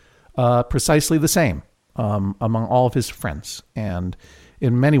everything precisely the same among all of his friends, and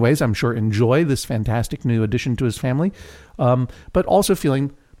in many ways, I'm sure, enjoy this fantastic new addition to his family, but also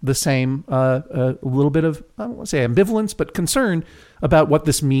feeling the same, a little bit of, I don't want to say ambivalence, but concern about what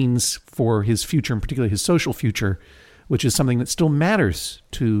this means for his future, and particularly his social future, which is something that still matters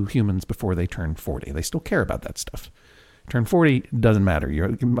to humans before they turn 40. They still care about that stuff. Turn 40, doesn't matter.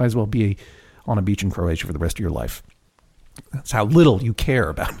 You might as well be on a beach in Croatia for the rest of your life. That's how little you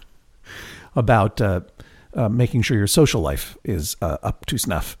care about making sure your social life is up to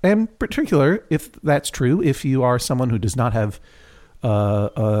snuff. And in particular, if that's true, if you are someone who does not have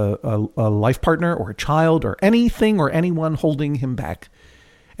a life partner or a child or anything or anyone holding him back.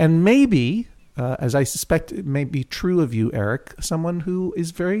 And maybe, as I suspect it may be true of you, Eric, someone who is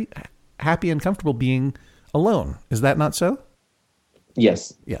very happy and comfortable being alone. Is that not so?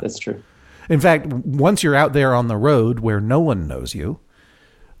 Yes, yeah, that's true. In fact, once you're out there on the road where no one knows you,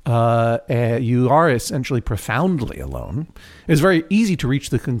 you are essentially profoundly alone. It's very easy to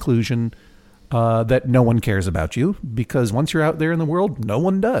reach the conclusion that no one cares about you, because once you're out there in the world, no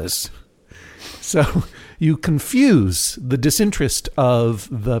one does. So you confuse the disinterest of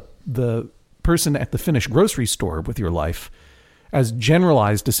the person at the Finnish grocery store with your life as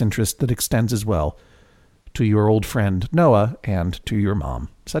generalized disinterest that extends as well to your old friend Noah and to your mom,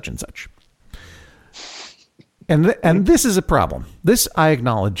 such and such. And this is a problem. This, I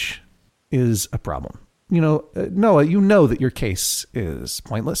acknowledge, is a problem. Noah, you know that your case is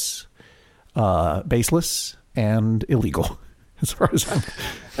pointless, baseless, and illegal, as far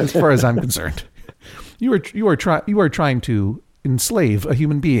as I'm concerned. You are trying to enslave a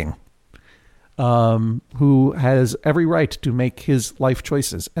human being who has every right to make his life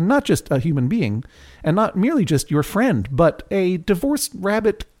choices, and not just a human being, and not merely just your friend, but a divorced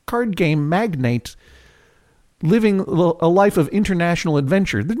rabbit card game magnate living a life of international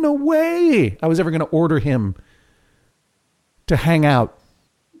adventure. There's no way I was ever going to order him to hang out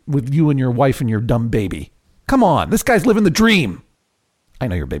with you and your wife and your dumb baby. Come on, this guy's living the dream. I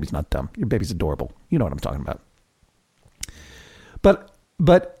know your baby's not dumb. Your baby's adorable. You know what I'm talking about.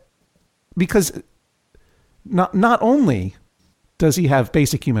 But because not only does he have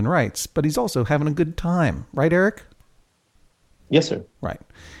basic human rights, but he's also having a good time. Right, Eric? Yes, sir. Right.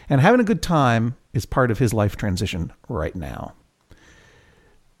 And having a good time is part of his life transition right now.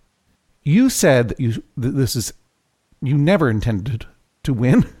 You said that you never intended to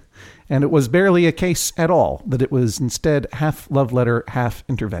win, and it was barely a case at all, that it was instead half love letter, half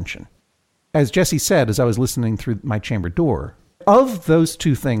intervention. As Jesse said, as I was listening through my chamber door, of those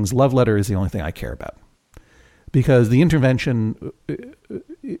two things, love letter is the only thing I care about. Because the intervention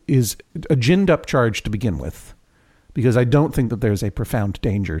is a ginned up charge to begin with. Because I don't think that there's a profound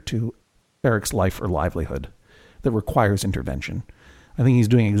danger to Eric's life or livelihood that requires intervention. I think he's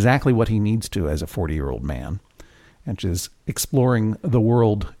doing exactly what he needs to as a 40-year-old man, which is exploring the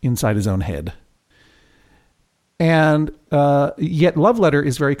world inside his own head. And yet love letter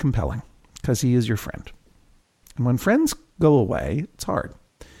is very compelling because he is your friend. And when friends go away, it's hard,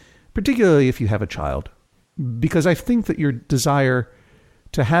 particularly if you have a child, because I think that your desire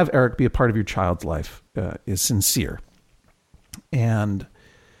to have Eric be a part of your child's life is sincere and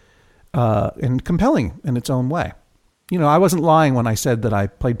compelling in its own way. I wasn't lying when I said that I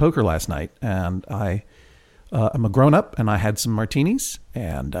played poker last night, and I'm a grown-up, and I had some martinis,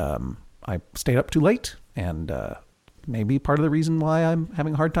 and I stayed up too late, and maybe part of the reason why I'm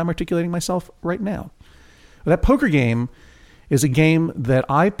having a hard time articulating myself right now. That poker game is a game that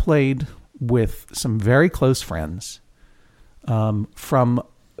I played with some very close friends, from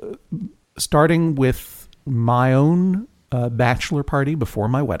starting with my own bachelor party before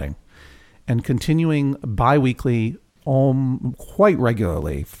my wedding and continuing bi-weekly quite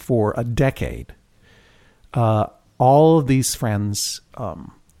regularly for a decade. All of these friends, I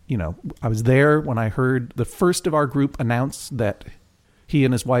was there when I heard the first of our group announce that he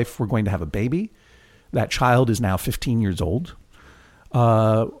and his wife were going to have a baby. That child is now 15 years old. We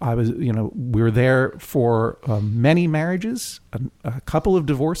were there for many marriages, a couple of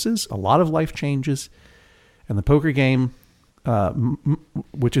divorces, a lot of life changes, and the poker game,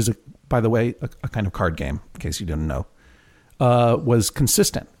 which is, by the way, a kind of card game, in case you didn't know, was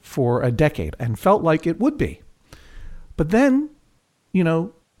consistent for a decade and felt like it would be. But then,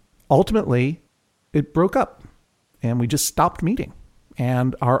 ultimately it broke up and we just stopped meeting,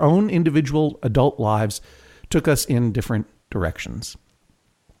 and our own individual adult lives took us in different directions.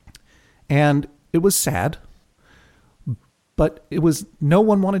 And it was sad, but no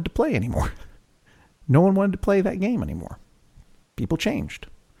one wanted to play anymore. No one wanted to play that game anymore. People changed.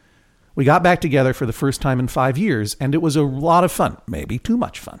 We got back together for the first time in 5 years, and it was a lot of fun, maybe too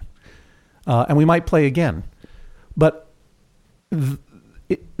much fun. And we might play again. But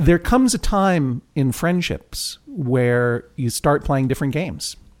there comes a time in friendships where you start playing different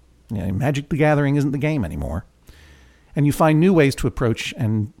games. Magic the Gathering isn't the game anymore. And you find new ways to approach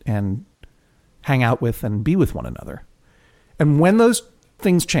and hang out with and be with one another. And when those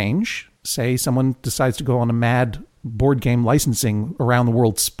things change, say someone decides to go on a mad board game licensing around the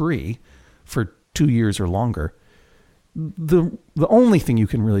world spree for 2 years or longer, the only thing you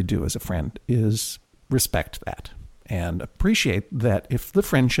can really do as a friend is respect that and appreciate that if the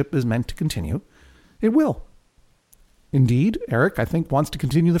friendship is meant to continue, it will. Indeed, Eric, I think, wants to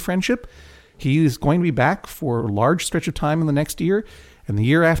continue the friendship. He is going to be back for a large stretch of time in the next year, and the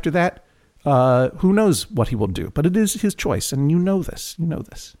year after that, who knows what he will do. But it is his choice, and you know this. You know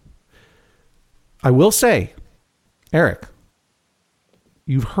this. I will say, Eric,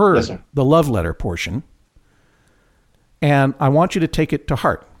 you've heard the love letter portion, and I want you to take it to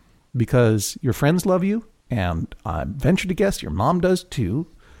heart because your friends love you, and I venture to guess your mom does too,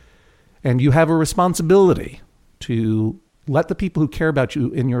 and you have a responsibility to let the people who care about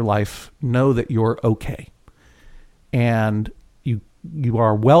you in your life know that you're okay. And you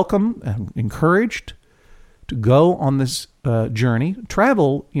are welcome and encouraged to go on this journey.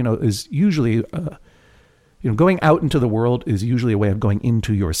 Travel, is usually, going out into the world is usually a way of going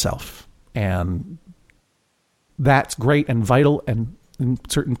into yourself. And that's great and vital and in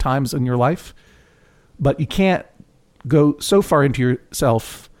certain times in your life, but you can't go so far into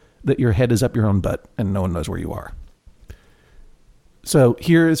yourself that your head is up your own butt and no one knows where you are. So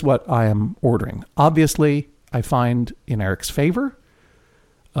here is what I am ordering. Obviously, I find in Eric's favor,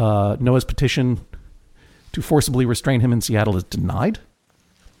 Noah's petition to forcibly restrain him in Seattle is denied.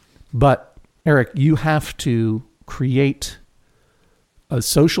 But Eric, you have to create a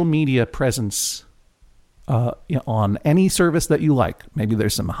social media presence on any service that you like. Maybe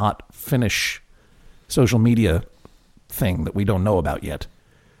there's some hot Finnish social media thing that we don't know about yet,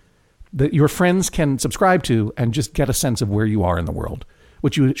 that your friends can subscribe to and just get a sense of where you are in the world,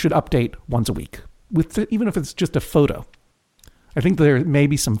 which you should update once a week, even if it's just a photo. I think there may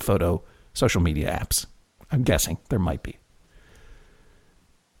be some photo social media apps. I'm guessing there might be.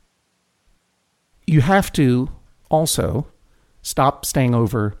 You have to also stop staying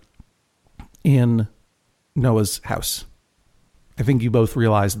over in Noah's house. I think you both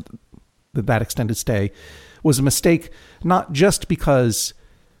realized that extended stay was a mistake, not just because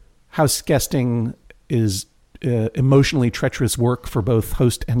house guesting is emotionally treacherous work for both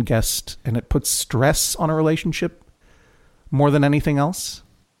host and guest, and it puts stress on a relationship more than anything else.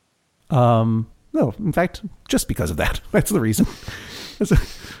 No, in fact, just because of that. That's the reason.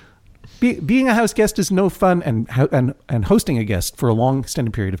 Being a house guest is no fun, and hosting a guest for a long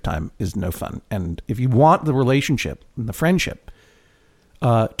extended period of time is no fun. And if you want the relationship and the friendship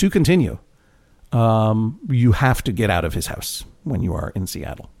to continue, you have to get out of his house when you are in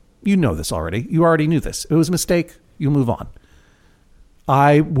Seattle. You know this already. You already knew this. It was a mistake. You move on.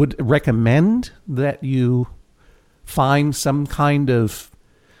 I would recommend that you find some kind of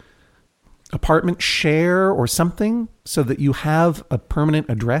apartment share or something so that you have a permanent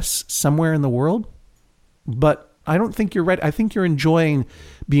address somewhere in the world. But I don't think you're right. I think you're enjoying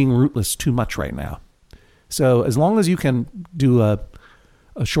being rootless too much right now. So as long as you can do a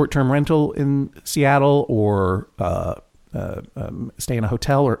short-term rental in Seattle or stay in a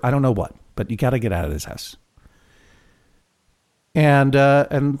hotel or I don't know what, but you got to get out of this house. And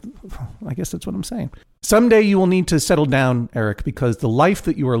I guess that's what I'm saying. Someday you will need to settle down, Eric, because the life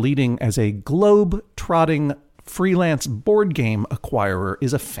that you are leading as a globe-trotting freelance board game acquirer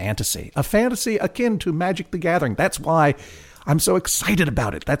is a fantasy akin to Magic the Gathering. That's why I'm so excited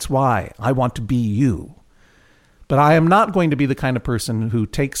about it. That's why I want to be you. But I am not going to be the kind of person who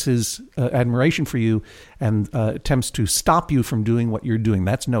takes his admiration for you and attempts to stop you from doing what you're doing.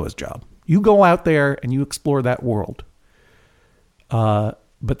 That's Noah's job. You go out there and you explore that world.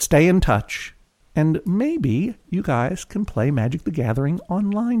 But stay in touch, and maybe you guys can play Magic the Gathering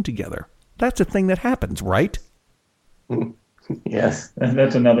online together. That's a thing that happens, right? Yes.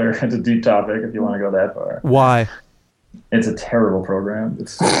 That's a deep topic if you want to go that far. Why? It's a terrible program.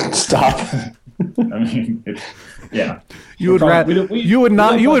 Stop. I mean, yeah. You would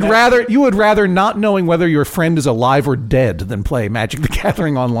rather not knowing whether your friend is alive or dead than play Magic the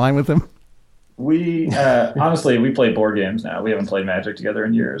Gathering online with him? We honestly, we play board games now. We haven't played Magic together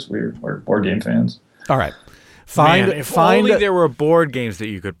in years. We're board game fans. All right. If only there were board games that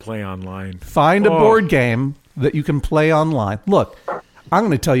you could play online. Find a board game that you can play online. Look, I'm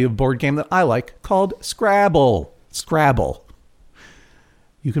going to tell you a board game that I like called Scrabble. Scrabble.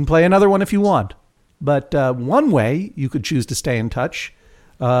 You can play another one if you want. But one way you could choose to stay in touch,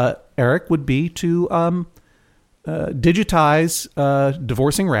 Eric, would be to digitize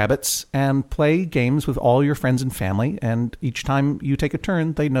Divorcing Rabbits and play games with all your friends and family. And each time you take a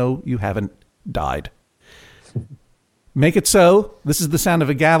turn, they know you haven't died. Make it so. This is the sound of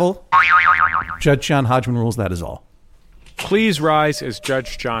a gavel. Judge John Hodgman rules. That is all. Please rise as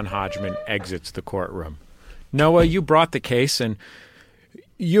Judge John Hodgman exits the courtroom. Noah, you brought the case, and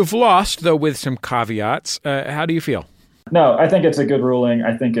you've lost, though with some caveats. How do you feel? No, I think it's a good ruling.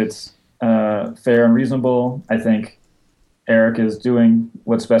 I think it's fair and reasonable. I think Eric is doing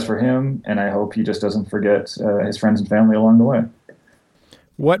what's best for him, and I hope he just doesn't forget his friends and family along the way.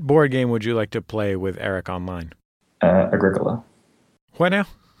 What board game would you like to play with Eric online? Agricola. What now?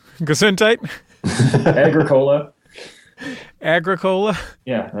 Gesundheit? Agricola. Agricola?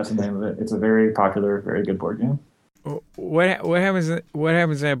 Yeah, that's the name of it. It's a very popular, very good board game. What happens in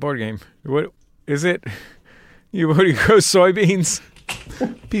that board game? What is it? You grow soybeans?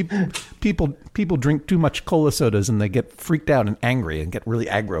 People drink too much cola sodas and they get freaked out and angry and get really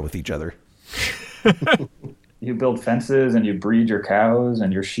aggro with each other. You build fences and you breed your cows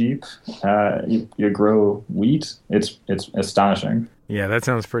and your sheep. You grow wheat. It's astonishing. Yeah, that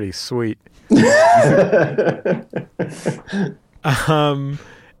sounds pretty sweet.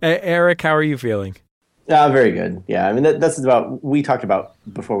 Eric, how are you feeling? Very good. Yeah, I mean that's about. We talked about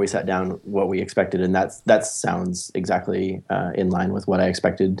before we sat down what we expected, and that sounds exactly in line with what I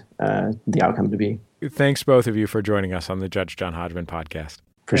expected the outcome to be. Thanks both of you for joining us on the Judge John Hodgman podcast.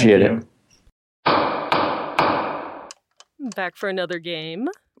 Appreciate it. Back for another game.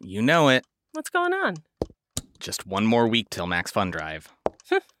 You know it. What's going on? Just one more week till Max Fun Drive.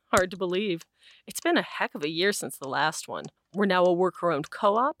 Hard to believe. It's been a heck of a year since the last one. We're now a worker-owned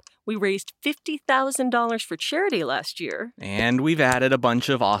co-op. We raised $50,000 for charity last year. And we've added a bunch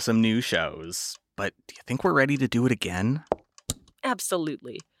of awesome new shows. But do you think we're ready to do it again?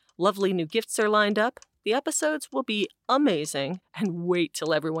 Absolutely. Lovely new gifts are lined up. The episodes will be amazing. And wait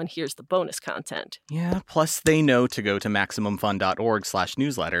till everyone hears the bonus content. Yeah, plus they know to go to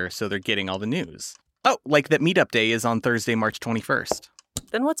MaximumFun.org/newsletter, so they're getting all the news. Oh, like that meetup day is on Thursday, March 21st.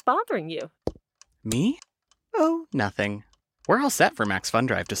 Then what's bothering you? Me? Oh, nothing. We're all set for Max Fun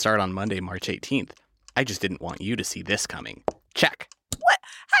Drive to start on Monday, March 18th. I just didn't want you to see this coming. Check. What?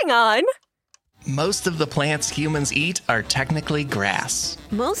 Hang on. Most of the plants humans eat are technically grass.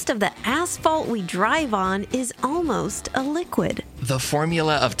 Most of the asphalt we drive on is almost a liquid. The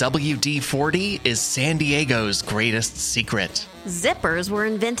formula of WD-40 is San Diego's greatest secret. Zippers were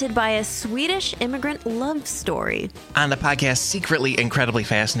invented by a Swedish immigrant love story. On the podcast Secretly Incredibly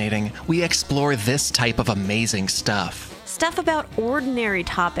Fascinating, we explore this type of amazing stuff. Stuff about ordinary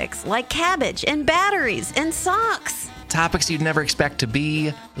topics like cabbage and batteries and socks. Topics you'd never expect to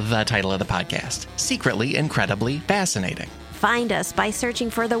be the title of the podcast. Secretly Incredibly Fascinating. Find us by searching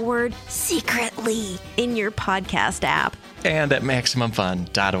for the word secretly in your podcast app. And at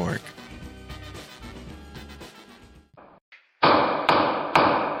MaximumFun.org.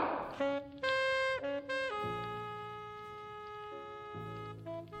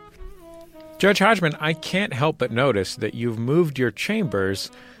 Judge Hodgman, I can't help but notice that you've moved your chambers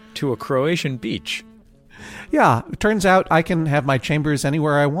to a Croatian beach. Yeah, it turns out I can have my chambers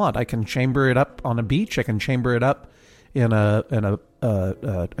anywhere I want. I can chamber it up on a beach. I can chamber it up in a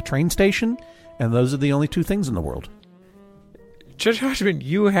train station, and those are the only two things in the world. Judge Hodgman,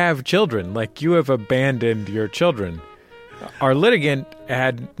 you have children. Like, you have abandoned your children. Our litigant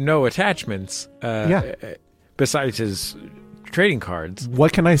had no attachments besides his trading cards.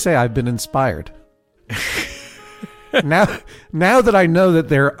 What can I say? I've been inspired. Now that I know that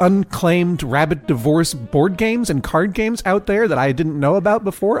there are unclaimed rabbit divorce board games and card games out there that I didn't know about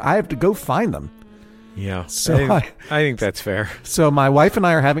before, I have to go find them. Yeah, so I think that's fair. So my wife and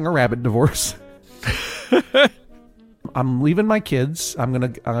I are having a rabbit divorce. I'm leaving my kids. I'm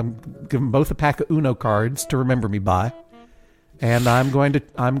give them both a pack of Uno cards to remember me by, and I'm going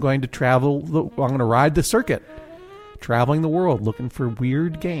to travel. I'm going to ride the circuit, traveling the world looking for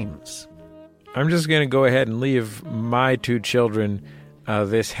weird games. I'm just going to go ahead and leave my two children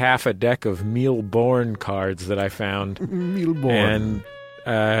this half a deck of Mealborn cards that I found. Mealborn.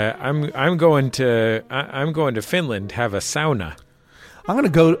 And I'm going to Finland, have a sauna. I'm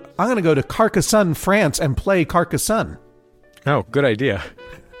going to go to Carcassonne, France, and play Carcassonne. Oh, good idea.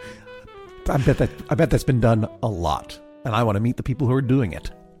 I bet that's been done a lot, and I want to meet the people who are doing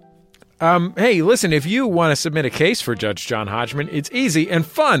it. Hey, listen, if you want to submit a case for Judge John Hodgman, it's easy and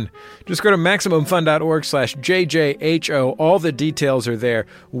fun. Just go to MaximumFun.org/JJHO. All the details are there.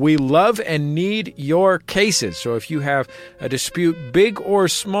 We love and need your cases. So if you have a dispute, big or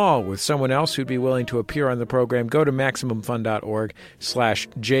small, with someone else who'd be willing to appear on the program, go to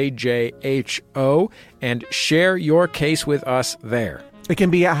MaximumFun.org/JJHO and share your case with us there. It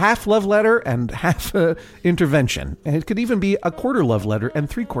can be a half love letter and half intervention. And it could even be a quarter love letter and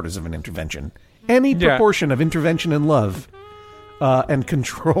 3/4 of an intervention. Any proportion of intervention and love and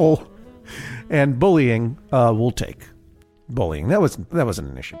control and bullying we'll take. Bullying. That wasn't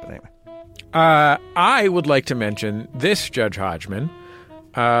an issue, but anyway. I would like to mention this, Judge Hodgman.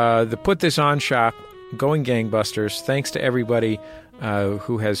 The Put This On shop going gangbusters. Thanks to everybody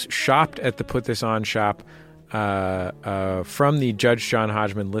who has shopped at the Put This On shop. From the Judge John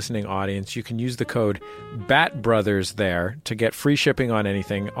Hodgman listening audience. You can use the code BATBROTHERS there to get free shipping on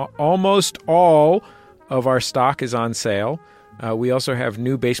anything. Almost all of our stock is on sale. We also have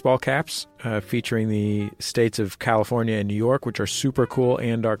new baseball caps featuring the states of California and New York, which are super cool,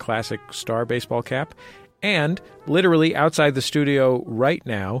 and our classic star baseball cap. And literally outside the studio right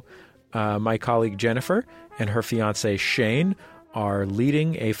now, my colleague Jennifer and her fiancé Shane are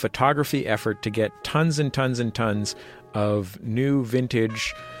leading a photography effort to get tons and tons and tons of new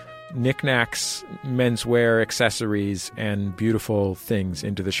vintage knickknacks, menswear, accessories, and beautiful things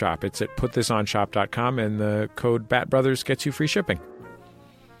into the shop. It's at putthisonshop.com, and the code BATBROTHERS gets you free shipping.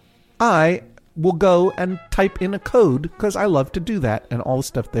 I will go and type in a code because I love to do that, and all the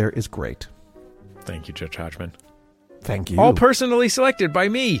stuff there is great. Thank you, Judge Hodgman. Thank you. All personally selected by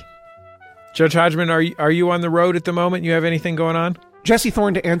me. Judge Hodgman, are you on the road at the moment? You have anything going on? Jesse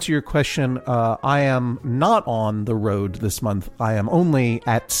Thorne, to answer your question, I am not on the road this month. I am only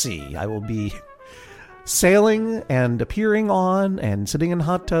at sea. I will be sailing and appearing on and sitting in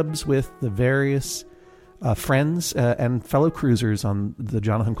hot tubs with the various friends and fellow cruisers on the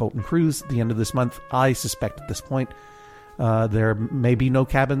Jonathan Colton cruise at the end of this month. I suspect at this point there may be no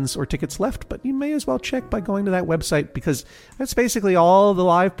cabins or tickets left, but you may as well check by going to that website, because that's basically all the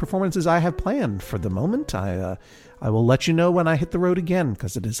live performances I have planned for the moment. I will let you know when I hit the road again,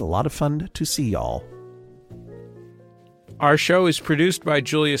 because it is a lot of fun to see y'all. Our show is produced by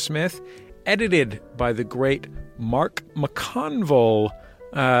Julia Smith, edited by the great Mark McConville.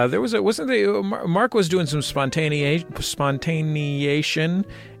 Mark was doing some spontaneation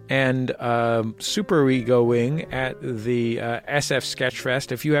and superegoing at the SF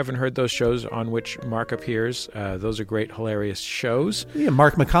Sketchfest. If you haven't heard those shows on which Mark appears, those are great, hilarious shows. Yeah,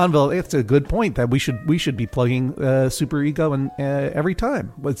 Mark McConville. It's a good point that we should be plugging Superego and every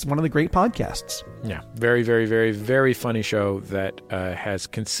time. It's one of the great podcasts. Yeah, very, very, very, very funny show that has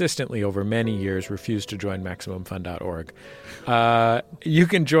consistently over many years refused to join MaximumFun.org. You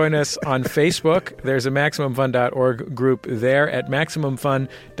can join us on Facebook. There's a MaximumFun.org group there at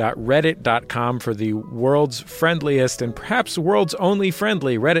MaximumFun.reddit.com for the world's friendliest and perhaps world's only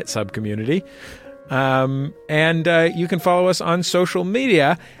friendly Reddit subcommunity. And you can follow us on social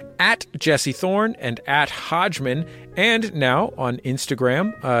media at Jesse Thorne and at Hodgman, and now on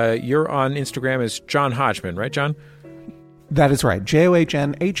Instagram. You're on Instagram as John Hodgman, right, John? That is right.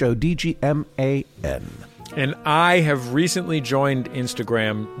 JohnHodgman. And I have recently joined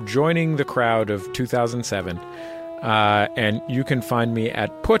Instagram, joining the crowd of 2007. And you can find me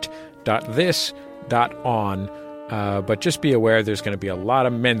at put.this.on. But just be aware there's going to be a lot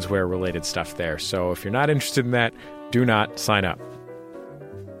of menswear related stuff there. So if you're not interested in that, do not sign up.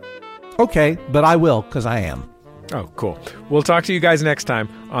 Okay, but I will, because I am. Oh, cool. We'll talk to you guys next time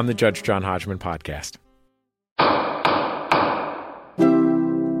on the Judge John Hodgman podcast.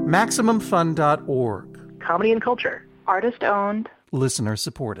 MaximumFun.org. Comedy and culture. Artist owned. Listener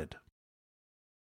supported.